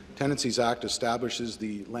Tenancies Act establishes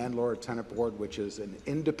the Landlord-Tenant Board, which is an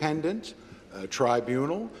independent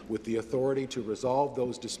tribunal with the authority to resolve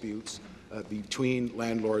those disputes between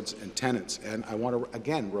landlords and tenants. And I want to,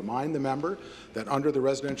 again, remind the member that under the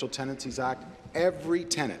Residential Tenancies Act, every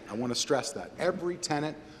tenant, I want to stress that, every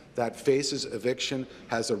tenant that faces eviction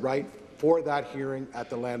has a right for that hearing at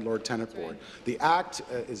the Landlord-Tenant Board. The Act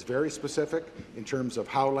is very specific in terms of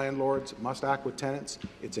how landlords must act with tenants.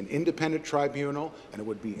 It's an independent tribunal, and it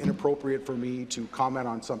would be inappropriate for me to comment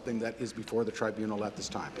on something that is before the tribunal at this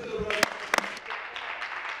time.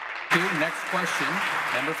 Next question,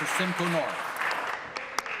 member for Simcoe North.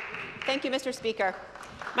 Thank you, Mr. Speaker.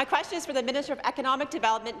 My question is for the Minister of Economic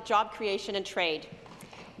Development, Job Creation and Trade.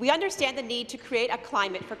 We understand the need to create a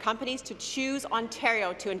climate for companies to choose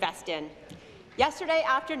Ontario to invest in. Yesterday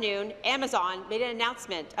afternoon, Amazon made an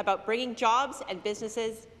announcement about bringing jobs and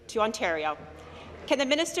businesses to Ontario. Can the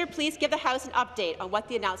minister please give the House an update on what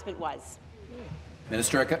the announcement was?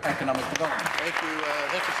 Minister of Economic Development. Thank you,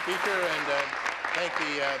 Mr. Speaker, and thank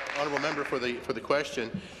the honourable member for the question.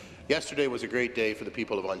 Yesterday was a great day for the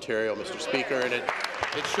people of Ontario, Mr. Speaker, and it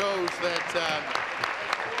shows that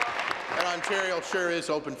Ontario sure is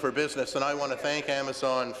open for business, and I want to thank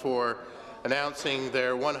Amazon for announcing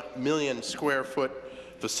their 1 million square foot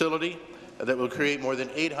facility that will create more than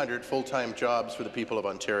 800 full-time jobs for the people of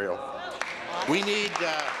Ontario. We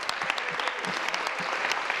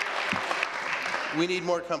need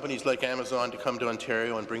more companies like Amazon to come to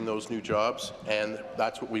Ontario and bring those new jobs, and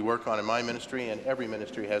that's what we work on in my ministry, and every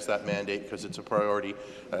ministry has that mandate because it's a priority,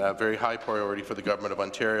 a very high priority for the Government of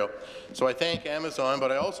Ontario. So I thank Amazon,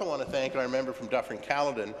 but I also want to thank our member from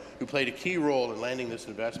Dufferin-Caledon, who played a key role in landing this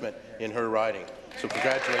investment in her riding. So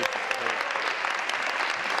congratulations to her.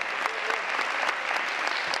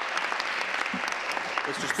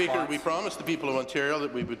 Mr. Speaker, we promised the people of Ontario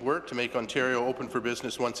that we would work to make Ontario open for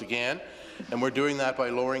business once again, and we're doing that by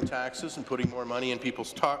lowering taxes and putting more money in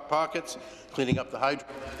people's pockets, cleaning up the hydro.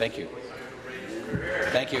 Thank you.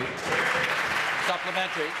 Thank you.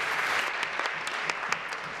 Supplementary.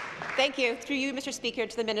 Thank you. Through you, Mr. Speaker,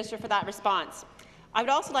 to the minister for that response. I would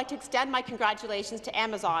also like to extend my congratulations to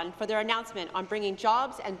Amazon for their announcement on bringing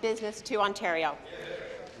jobs and business to Ontario.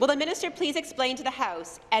 Will the minister please explain to the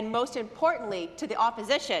House, and most importantly to the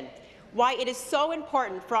opposition, why it is so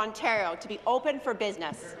important for Ontario to be open for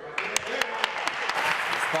business?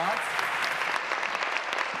 Response?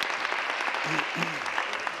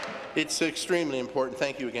 It's extremely important.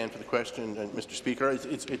 Thank you again for the question, Mr. Speaker.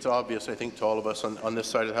 It's obvious, I think, to all of us on this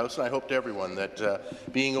side of the House, and I hope to everyone,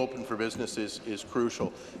 that being open for business is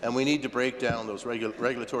crucial. And we need to break down those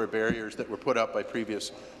regulatory barriers that were put up by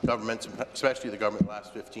previous governments, especially the government the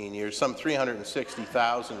last 15 years. Some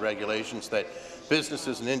 360,000 regulations that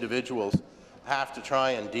businesses and individuals have to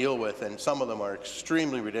try and deal with, and some of them are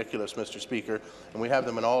extremely ridiculous, Mr. Speaker, and we have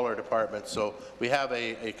them in all our departments. So we have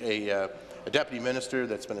a deputy minister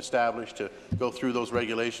that's been established to go through those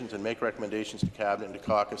regulations and make recommendations to Cabinet and to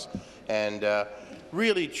caucus, and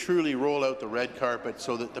really truly roll out the red carpet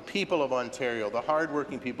so that the people of Ontario, the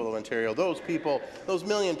hard-working people of Ontario, those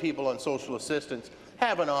million people on social assistance,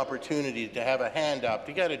 have an opportunity to have a hand up,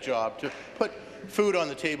 to get a job, to put food on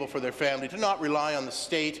the table for their family, to not rely on the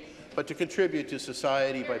state, but to contribute to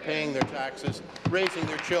society by paying their taxes, raising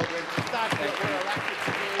their children. That's what we're elected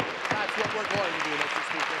to do. That's what we're going to do, Mr.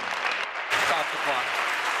 Speaker. the clock.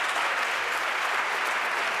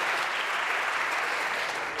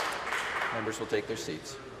 Members will take their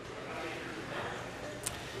seats.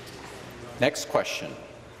 Next question.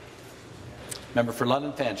 Member for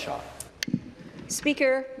London Fanshawe.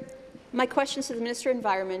 Speaker, my question is to the Minister of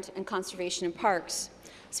Environment and Conservation and Parks.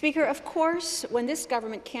 Speaker, of course, when this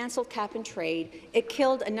government cancelled cap-and-trade, it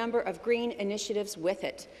killed a number of green initiatives with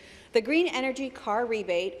it. The green energy car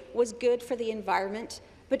rebate was good for the environment,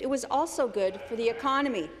 but it was also good for the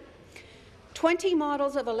economy. 20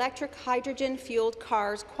 models of electric hydrogen-fueled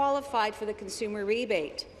cars qualified for the consumer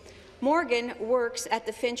rebate. Morgan works at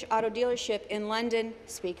the Finch Auto Dealership in London,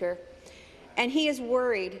 Speaker, and he is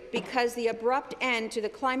worried because the abrupt end to the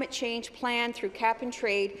climate change plan through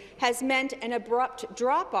cap-and-trade has meant an abrupt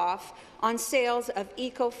drop-off on sales of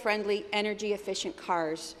eco-friendly, energy-efficient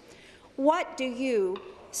cars. What do you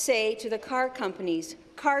say to the car companies,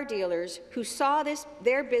 car dealers who saw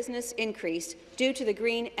their business increase due to the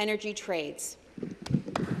green energy trades?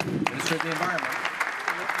 Minister of the Environment.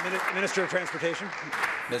 Minister of Transportation.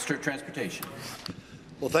 Minister of Transportation.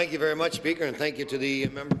 Well, thank you very much, Speaker, and thank you to the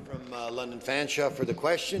member from London Fanshawe for the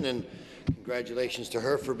question, and congratulations to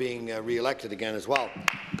her for being re-elected again as well.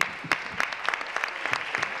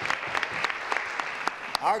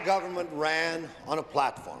 Our government ran on a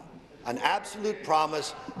platform, an absolute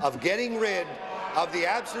promise of getting rid of the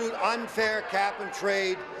absolute unfair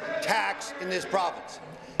cap-and-trade tax in this province.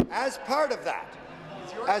 As part of that,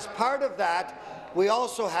 we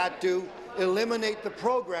also had to eliminate the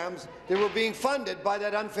programs that were being funded by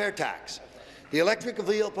that unfair tax. The electric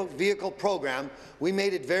vehicle program, we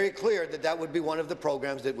made it very clear that that would be one of the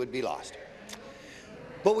programs that would be lost.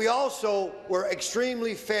 But we also were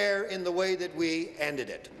extremely fair in the way that we ended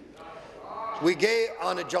it. We gave,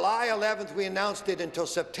 on July 11th, we announced it until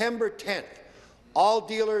September 10th. All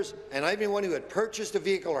dealers and anyone who had purchased a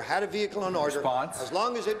vehicle or had a vehicle on order, as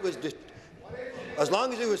long as it was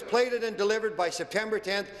plated and delivered by September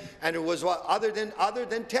 10th, and it was other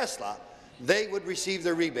than Tesla, they would receive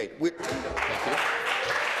their rebate. Thank you.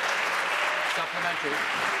 Supplementary.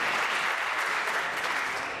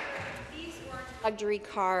 These weren't luxury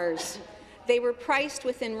cars. They were priced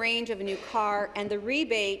within range of a new car, and the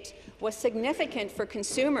rebate was significant for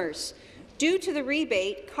consumers. Due to the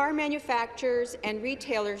rebate, car manufacturers and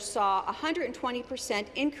retailers saw a 120%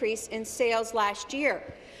 increase in sales last year.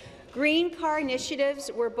 Green car initiatives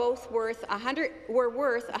were worth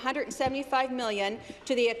 $175 million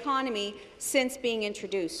to the economy since being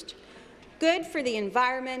introduced. Good for the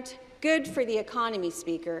environment, good for the economy,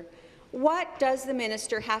 Speaker. What does the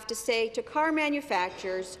minister have to say to car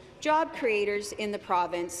manufacturers, job creators in the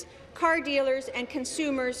province, car dealers and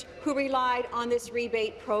consumers who relied on this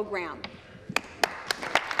rebate program?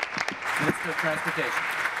 Minister of Transportation.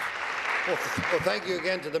 Well, thank you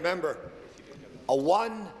again to the member. A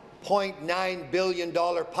 $1.9 billion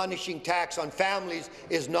punishing tax on families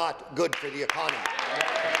is not good for the economy.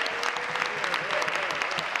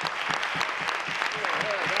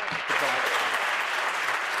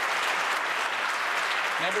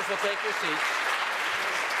 Members will take their seats.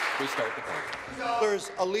 Restart the clock.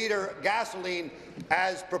 $2 a litre gasoline,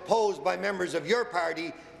 as proposed by members of your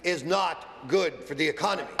party, is not good for the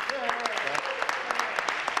economy.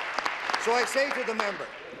 So I say to the member,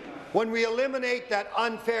 when we eliminate that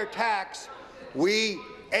unfair tax, we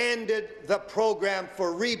ended the program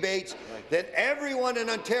for rebates that everyone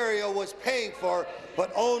in Ontario was paying for,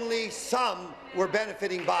 but only some were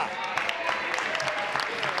benefiting by.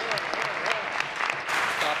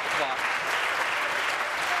 Stop the clock.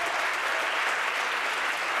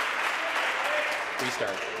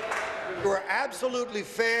 Restart. We were absolutely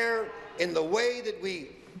fair in the way that we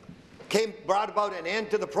brought about an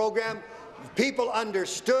end to the program. People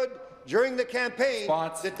understood during the campaign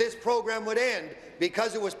that this program would end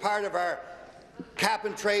because it was part of our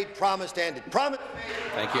cap-and-trade promise to end it. Thank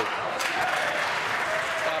you.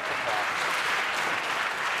 Stop the clock.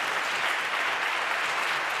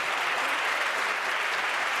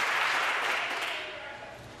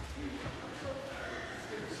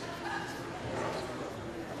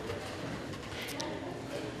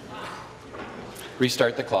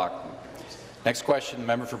 Restart the clock. Next question, the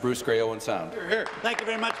member for Bruce Grey Owen Sound. Here. Thank you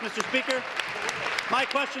very much, Mr. Speaker. My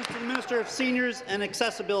question is to the Minister of Seniors and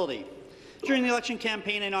Accessibility. During the election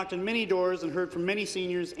campaign, I knocked on many doors and heard from many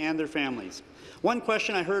seniors and their families. One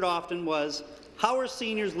question I heard often was, how are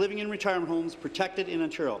seniors living in retirement homes protected in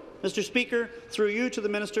Ontario? Mr. Speaker, through you to the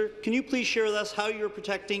Minister, can you please share with us how you are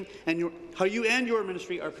protecting and how you and your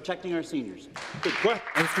ministry are protecting our seniors? Good question.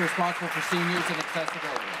 Minister responsible for seniors and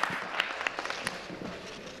accessibility.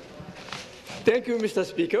 Thank you, Mr.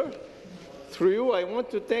 Speaker. Through you, I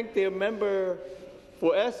want to thank the member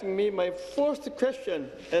for asking me my first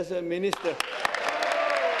question as a minister.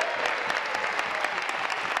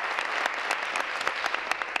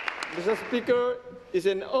 Mr. Speaker, it's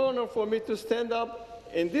an honor for me to stand up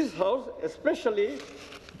in this House, especially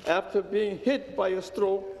after being hit by a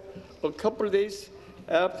stroke a couple of days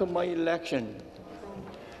after my election.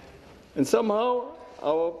 And somehow,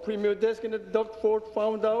 our Premier designate Doug Ford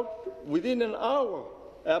found out within an hour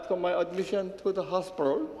after my admission to the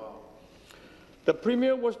hospital. The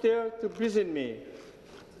Premier was there to visit me.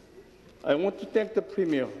 I want to thank the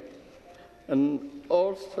Premier. And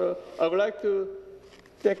also, I would like to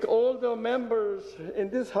thank all the members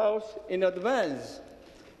in this House in advance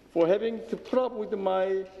for having to put up with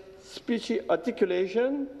my speech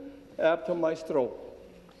articulation after my stroke.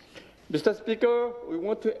 Mr. Speaker, we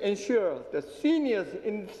want to ensure that seniors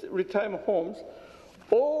in retirement homes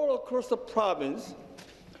all across the province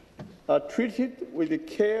are treated with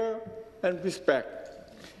care and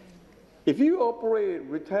respect. If you operate a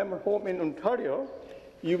retirement home in Ontario,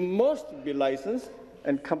 you must be licensed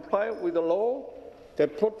and comply with the law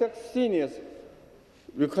that protects seniors.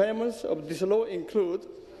 Requirements of this law include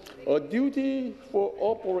a duty for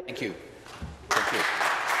operating. Thank you. Thank you.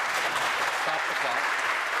 Stop the clock.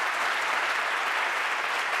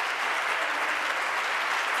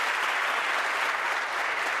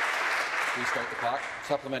 Restart the clock.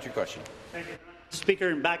 Supplementary question. Thank you, Speaker,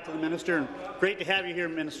 and back to the minister. And great to have you here,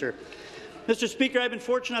 Minister. Mr. Speaker, I've been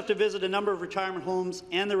fortunate enough to visit a number of retirement homes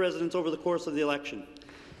and the residents over the course of the election.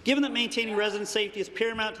 Given that maintaining resident safety is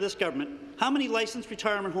paramount to this government, how many licensed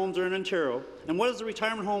retirement homes are in Ontario, and what is the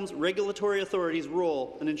Retirement Homes Regulatory Authority's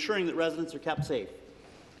role in ensuring that residents are kept safe?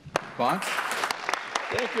 Bond?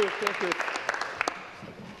 Thank you. Thank you.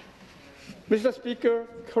 Mr. Speaker,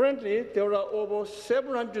 currently there are over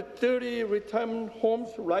 730 retirement homes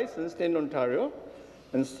licensed in Ontario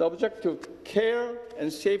and subject to care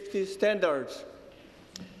and safety standards.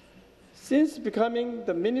 Since becoming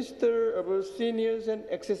the Minister of Seniors and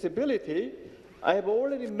Accessibility, I have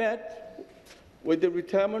already met with the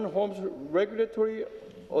Retirement Homes Regulatory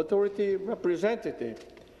Authority representative.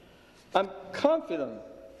 I'm confident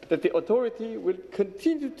that the authority will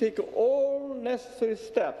continue to take all necessary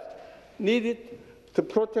steps needed to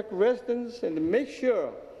protect residents and make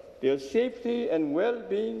sure their safety and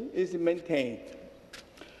well-being is maintained.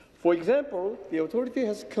 For example, the authority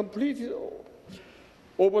has completed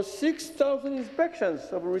over 6,000 inspections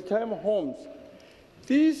of retirement homes.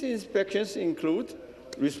 These inspections include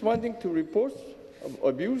responding to reports of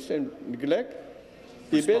abuse and neglect,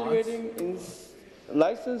 evaluating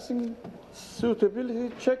licensing,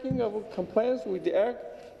 suitability checking of compliance with the Act.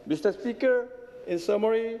 Mr. Speaker, in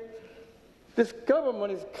summary, this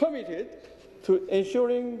government is committed to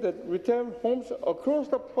ensuring that retirement homes across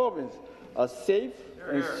the province are safe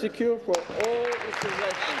and secure for all its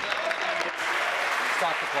residents.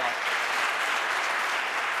 Stop the clock.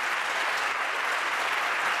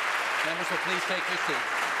 Members will please take their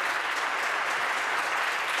seats.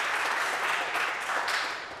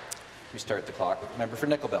 Restart the clock. Member for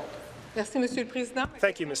Nickel Belt.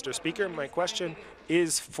 Thank you, Mr. Speaker. My question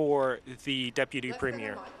is for the Deputy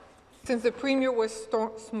Premier. Since the Premier was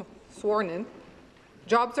sworn in,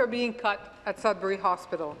 jobs are being cut at Sudbury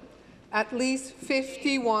Hospital. At least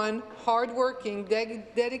 51 hard-working,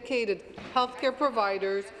 dedicated healthcare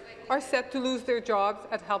providers are set to lose their jobs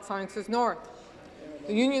at Health Sciences North.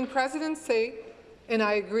 The union presidents say, and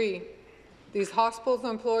I agree, these hospitals'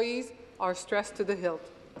 employees are stressed to the hilt.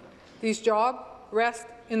 These jobs rest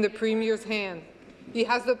in the Premier's hand. He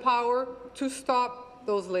has the power to stop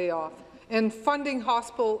those layoffs and funding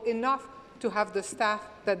hospital enough to have the staff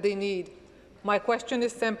that they need. My question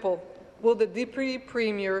is simple. Will the Deputy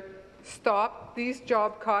Premier stop these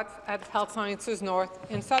job cuts at Health Sciences North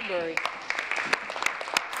in Sudbury?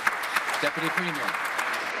 Deputy Premier.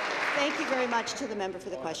 Thank you very much to the member for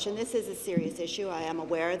the question. This is a serious issue. I am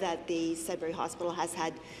aware that the Sudbury Hospital has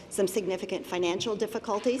had some significant financial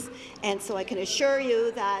difficulties, and so I can assure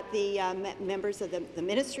you that the members of the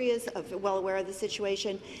ministry is well aware of the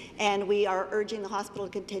situation, and we are urging the hospital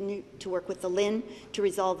to continue to work with the LHIN to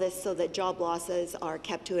resolve this so that job losses are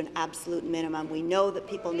kept to an absolute minimum. We know that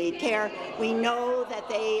people need care. We know that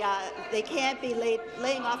they can't be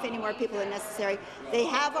laying off any more people than necessary. They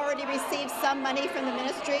have already received some money from the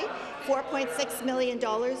ministry, $4.6 million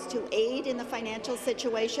to aid in the financial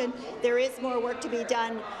situation. There is more work to be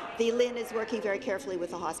done. The LHIN is working very carefully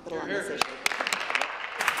with the hospital on this issue.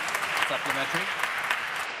 Supplementary.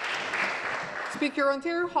 Speaker,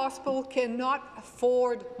 Ontario Hospital cannot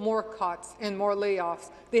afford more cuts and more layoffs.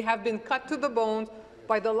 They have been cut to the bone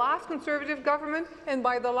by the last Conservative government and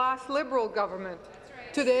by the last Liberal government.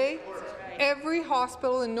 Today, every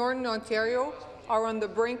hospital in Northern Ontario are on the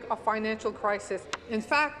brink of financial crisis. In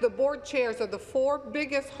fact, the board chairs of the 4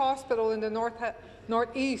 biggest hospitals in the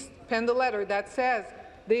Northeast penned a letter that says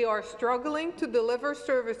they are struggling to deliver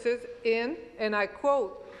services in, and I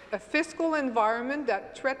quote, a fiscal environment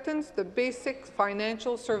that threatens the basic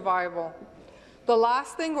financial survival. The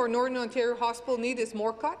last thing our Northern Ontario hospital need is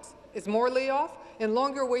more cuts, is more layoff, and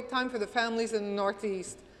longer wait time for the families in the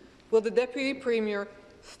Northeast. Will the Deputy Premier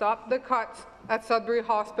stop the cuts at Sudbury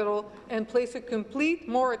Hospital and place a complete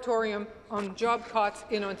moratorium on job cuts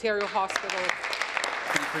in Ontario hospitals?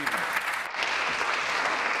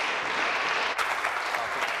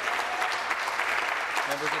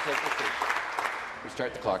 Members will take their seats. We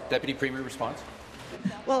start the clock. Deputy Premier, response.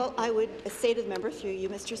 Well, I would say to the member through you,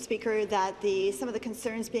 Mr. Speaker, that some of the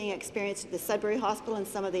concerns being experienced at the Sudbury Hospital and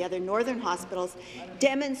some of the other northern hospitals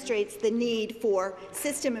demonstrates the need for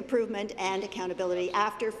system improvement and accountability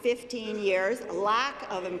after 15 years, lack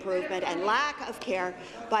of improvement and lack of care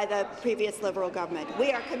by the previous Liberal government.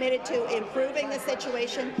 We are committed to improving the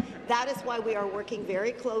situation. That is why we are working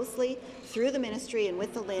very closely through the ministry and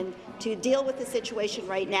with the LHIN to deal with the situation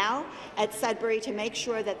right now at Sudbury to make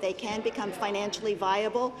sure that they can become financially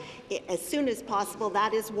viable as soon as possible.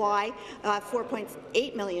 That is why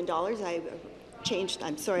 $4.8 million,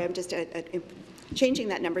 I'm sorry, I'm just changing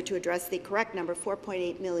that number to address the correct number,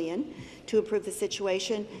 $4.8 million, to improve the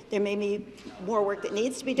situation. There may be more work that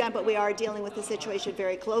needs to be done, but we are dealing with the situation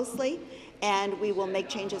very closely, and we will make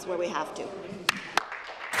changes where we have to.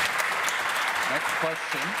 Next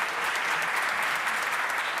question.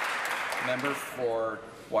 Member for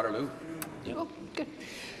Waterloo. Yeah. Oh, good.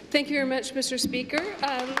 Thank you very much, Mr. Speaker.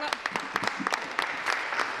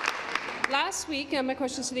 Last week, my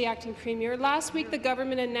question is to the Acting Premier. Last week, the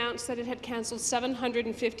government announced that it had cancelled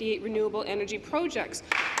 758 renewable energy projects.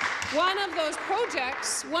 One of those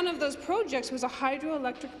projects was a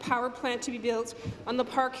hydroelectric power plant to be built on the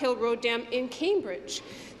Park Hill Road Dam in Cambridge.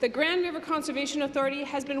 The Grand River Conservation Authority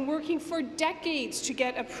has been working for decades to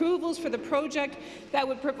get approvals for the project that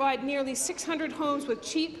would provide nearly 600 homes with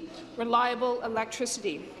cheap, reliable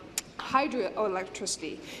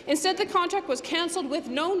hydroelectricity. Instead, the contract was cancelled with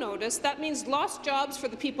no notice. That means lost jobs for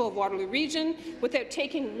the people of Waterloo Region without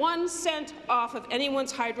taking 1 cent off of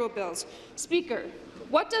anyone's hydro bills. Speaker,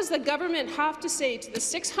 what does the government have to say to the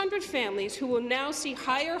 600 families who will now see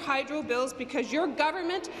higher hydro bills because your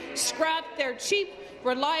government scrapped their cheap,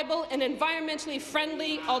 reliable and environmentally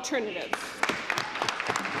friendly alternative?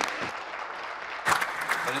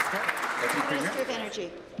 Minister of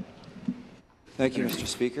Energy. Thank you, Mr.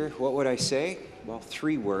 Speaker. What would I say? Well,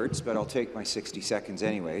 3 words, but I'll take my 60 seconds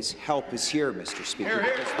anyways. Help is here, Mr. Speaker,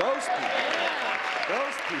 because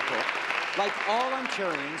those people, like all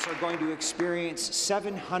Ontarians, are going to experience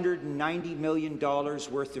 $790 million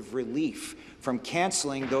worth of relief from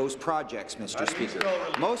cancelling those projects, Mr. Speaker.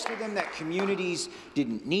 Most of them that communities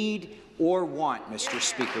didn't need or want, Mr.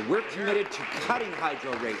 Speaker. We're committed to cutting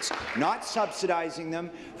hydro rates, not subsidizing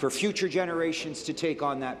them for future generations to take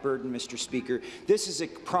on that burden, Mr. Speaker. This is a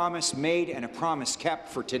promise made and a promise kept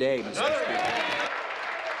for today, Mr. Speaker.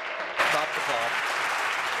 Stop the clock.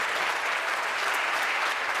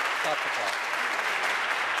 Stop the clock.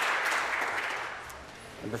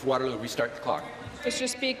 Member for Waterloo, restart the clock. Mr.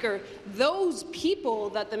 Speaker, those people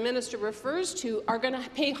that the minister refers to are going to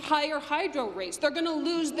pay higher hydro rates. They're going to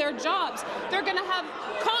lose their jobs. They're going to have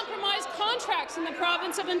compromised contracts in the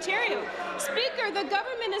province of Ontario. Speaker, the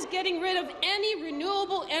government is getting rid of any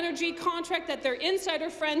renewable energy contract that their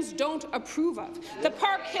insider friends don't approve of. The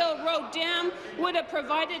Park Hill Road Dam would have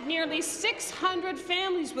provided nearly 600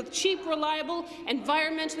 families with cheap, reliable,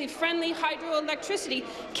 environmentally friendly hydroelectricity.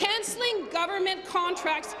 Cancelling government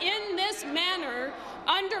contracts in this manner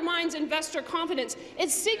undermines investor confidence.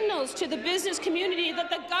 It signals to the business community that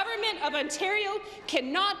the Government of Ontario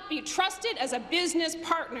cannot be trusted as a business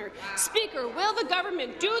partner. Speaker, will the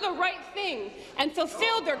government do the right thing and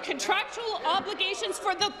fulfill their contractual obligations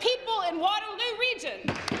for the people in Waterloo Region?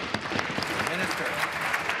 Minister.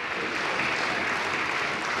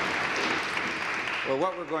 Well,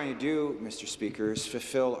 what we're going to do, Mr. Speaker, is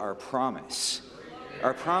fulfill our promise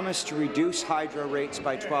to reduce hydro rates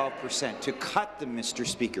by 12%, to cut them, Mr.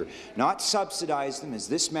 Speaker, not subsidize them, as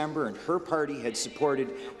this member and her party had supported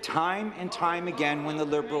time and time again when the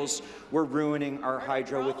Liberals were ruining our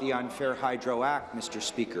hydro with the Unfair Hydro Act, Mr.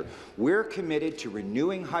 Speaker. We're committed to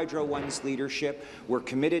renewing Hydro One's leadership. We're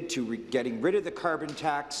committed to getting rid of the carbon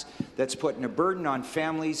tax that's putting a burden on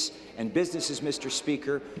families and businesses, Mr.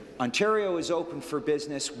 Speaker. Ontario is open for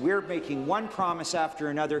business. We're making one promise after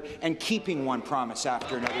another and keeping one promise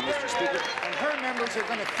after another, Mr. Speaker, and her members are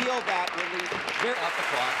going to feel that relief. Stop the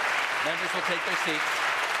clock. Members will take their seats.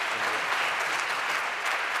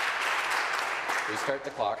 Restart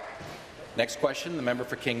the clock. Next question, the member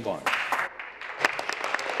for King Vaughan.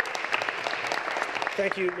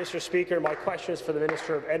 Thank you, Mr. Speaker. My question is for the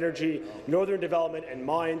Minister of Energy, Northern Development and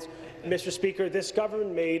Mines. Mr. Speaker, this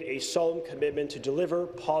government made a solemn commitment to deliver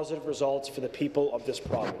positive results for the people of this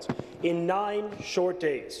province. In 9 short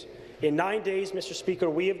days, Mr. Speaker,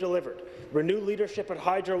 we have delivered renewed leadership at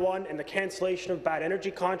Hydro One and the cancellation of bad energy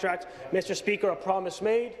contracts. Mr. Speaker, a promise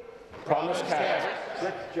made, promise kept.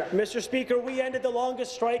 Mr. Speaker, we ended the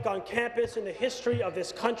longest strike on campus in the history of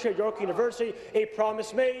this country at York University, a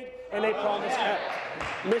promise made and a promise kept.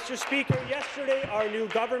 Mr. Speaker, yesterday our new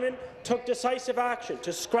government took decisive action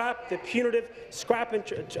to scrap the punitive cap and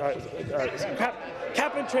trade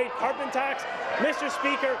carbon tax. Mr.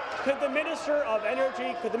 Speaker, could the Minister of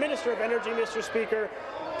Energy, Mr. Speaker,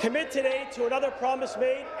 commit today to another promise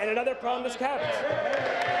made and another promise kept?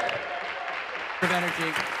 Of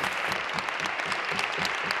Energy.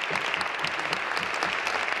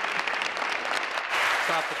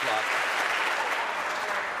 Stop the clock.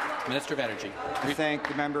 Minister of Energy. I thank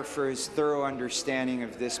the member for his thorough understanding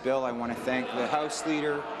of this bill. I want to thank the House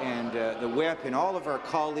Leader and the Whip and all of our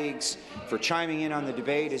colleagues for chiming in on the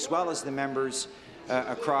debate, as well as the members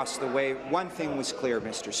across the way. One thing was clear,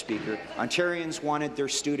 Mr. Speaker. Ontarians wanted their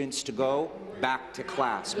students to go back to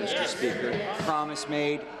class, Mr. Speaker. Promise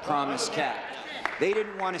made, promise kept. They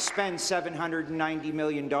didn't want to spend $790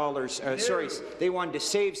 million. They wanted to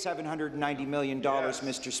save $790 million,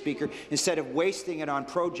 Mr. Speaker, instead of wasting it on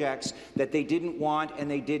projects that they didn't want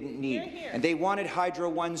and they didn't need. And they wanted Hydro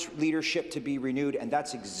One's leadership to be renewed, and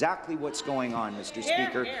that's exactly what's going on, Mr.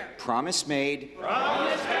 Speaker. Promise made.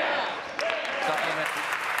 Promise kept. Supplementary.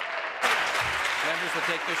 Members will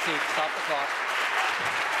take their seats. Stop the clock.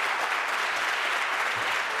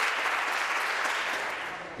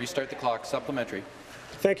 Restart the clock. Supplementary.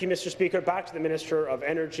 Thank you, Mr. Speaker. Back to the Minister of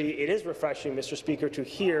Energy. It is refreshing, Mr. Speaker,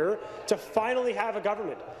 to finally have a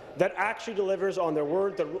government that actually delivers on their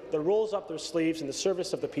word, that rolls up their sleeves in the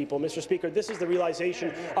service of the people. Mr. Speaker, this is the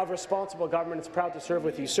realization of responsible government. It's proud to serve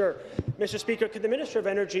with you, sir. Mr. Speaker, could the Minister of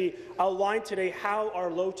Energy outline today how our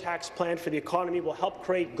low-tax plan for the economy will help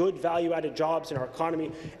create good value-added jobs in our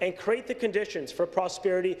economy and create the conditions for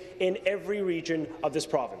prosperity in every region of this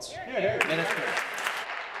province? Minister.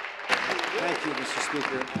 Thank you, Mr.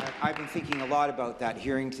 Speaker. I've been thinking a lot about that,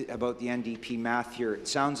 hearing about the NDP math here. It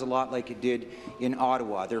sounds a lot like it did in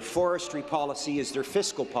Ottawa. Their forestry policy is their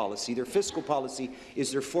fiscal policy. Their fiscal policy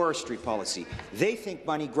is their forestry policy. They think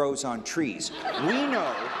money grows on trees. We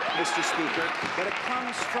know, Mr. Speaker, that it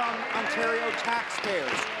comes from Ontario taxpayers,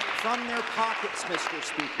 from their pockets, Mr.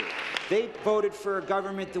 Speaker. They voted for a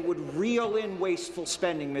government that would reel in wasteful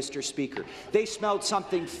spending, Mr. Speaker. They smelled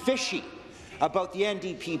something fishy about the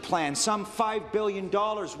NDP plan, some $5 billion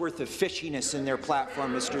worth of fishiness in their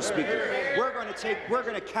platform, Mr. Speaker. We're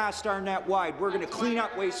going to cast our net wide. We're going to clean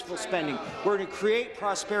up wasteful spending. We're going to create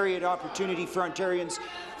prosperity and opportunity for Ontarians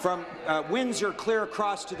from Windsor clear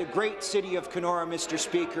across to the great city of Kenora, Mr.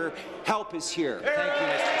 Speaker. Help is here. Thank you,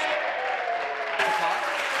 Mr. Speaker.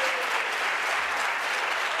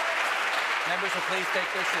 Members will please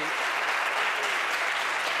take their seats.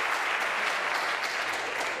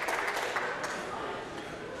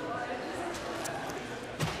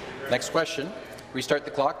 Next question. Restart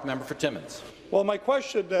the clock. Member for Timmins. Well, my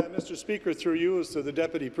question, Mr. Speaker, through you is to the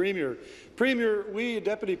Deputy Premier.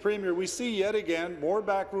 Deputy Premier, we see yet again more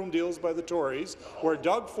backroom deals by the Tories, where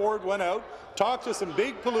Doug Ford went out, talked to some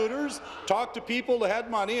big polluters, talked to people that had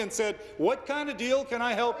money and said, what kind of deal can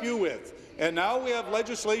I help you with? And now we have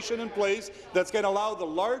legislation in place that's going to allow the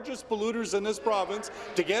largest polluters in this province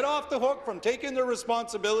to get off the hook from taking their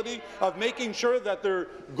responsibility of making sure that they're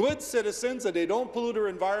good citizens, that they don't pollute our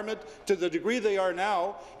environment to the degree they are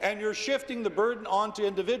now, and you're shifting the burden onto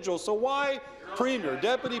individuals. So why, Premier,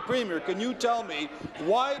 Deputy Premier, can you tell me,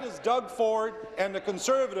 why does Doug Ford and the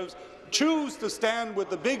Conservatives choose to stand with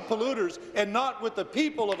the big polluters and not with the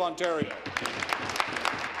people of Ontario?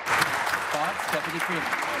 Response, Deputy Premier.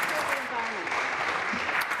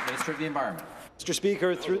 Minister of the Environment. Mr.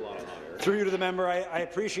 Speaker, through you to the member, I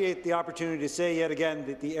appreciate the opportunity to say yet again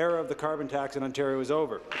that the era of the carbon tax in Ontario is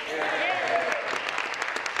over.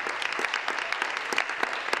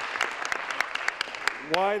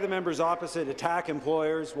 Why the members opposite attack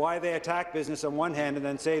employers, why they attack business on one hand and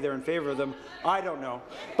then say they're in favour of them, I don't know.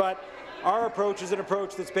 But Our approach is an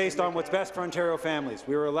approach that's based on what's best for Ontario families.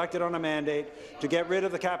 We were elected on a mandate to get rid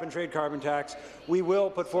of the cap-and-trade carbon tax. We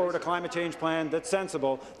will put forward a climate change plan that's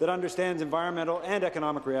sensible, that understands environmental and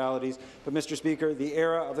economic realities. But, Mr. Speaker, the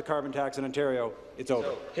era of the carbon tax in Ontario, it's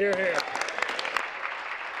over. Hear, hear.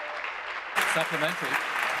 Supplementary.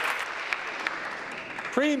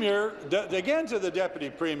 Premier, again to the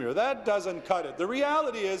Deputy Premier, that doesn't cut it. The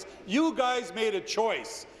reality is you guys made a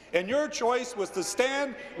choice, and your choice was to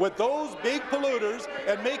stand with those big polluters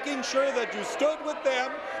and making sure that you stood with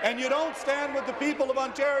them and you don't stand with the people of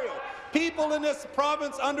Ontario. People in this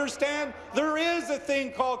province understand there is a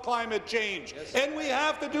thing called climate change, and we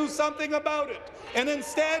have to do something about it. And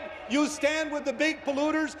instead, you stand with the big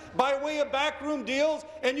polluters by way of backroom deals,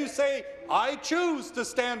 and you say, I choose to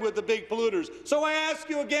stand with the big polluters. So I ask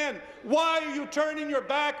you again, why are you turning your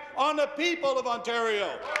back on the people of Ontario?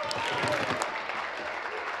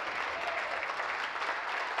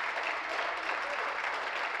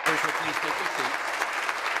 Please take your seats.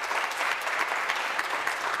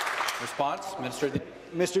 Response, Minister.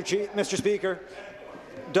 Mr. Speaker,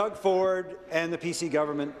 Doug Ford and the PC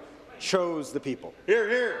government chose the people. Hear,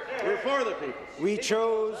 hear. We're for the people. We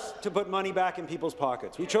chose to put money back in people's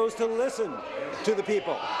pockets. We chose to listen to the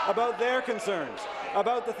people about their concerns,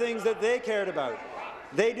 about the things that they cared about.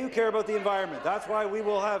 They do care about the environment. That's why we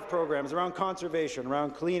will have programs around conservation,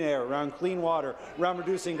 around clean air, around clean water, around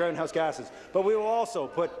reducing greenhouse gases. But we will also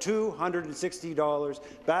put $260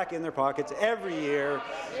 back in their pockets every year.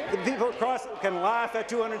 The people across can laugh at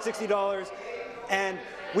 $260, and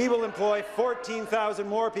we will employ 14,000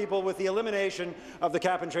 more people with the elimination of the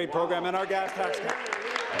cap-and-trade program and our gas tax cut.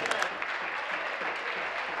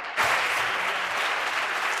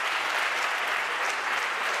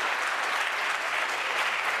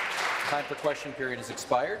 Time for question period has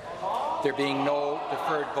expired. There being no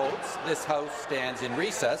deferred votes, this House stands in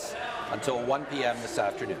recess until 1 p.m. this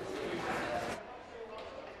afternoon.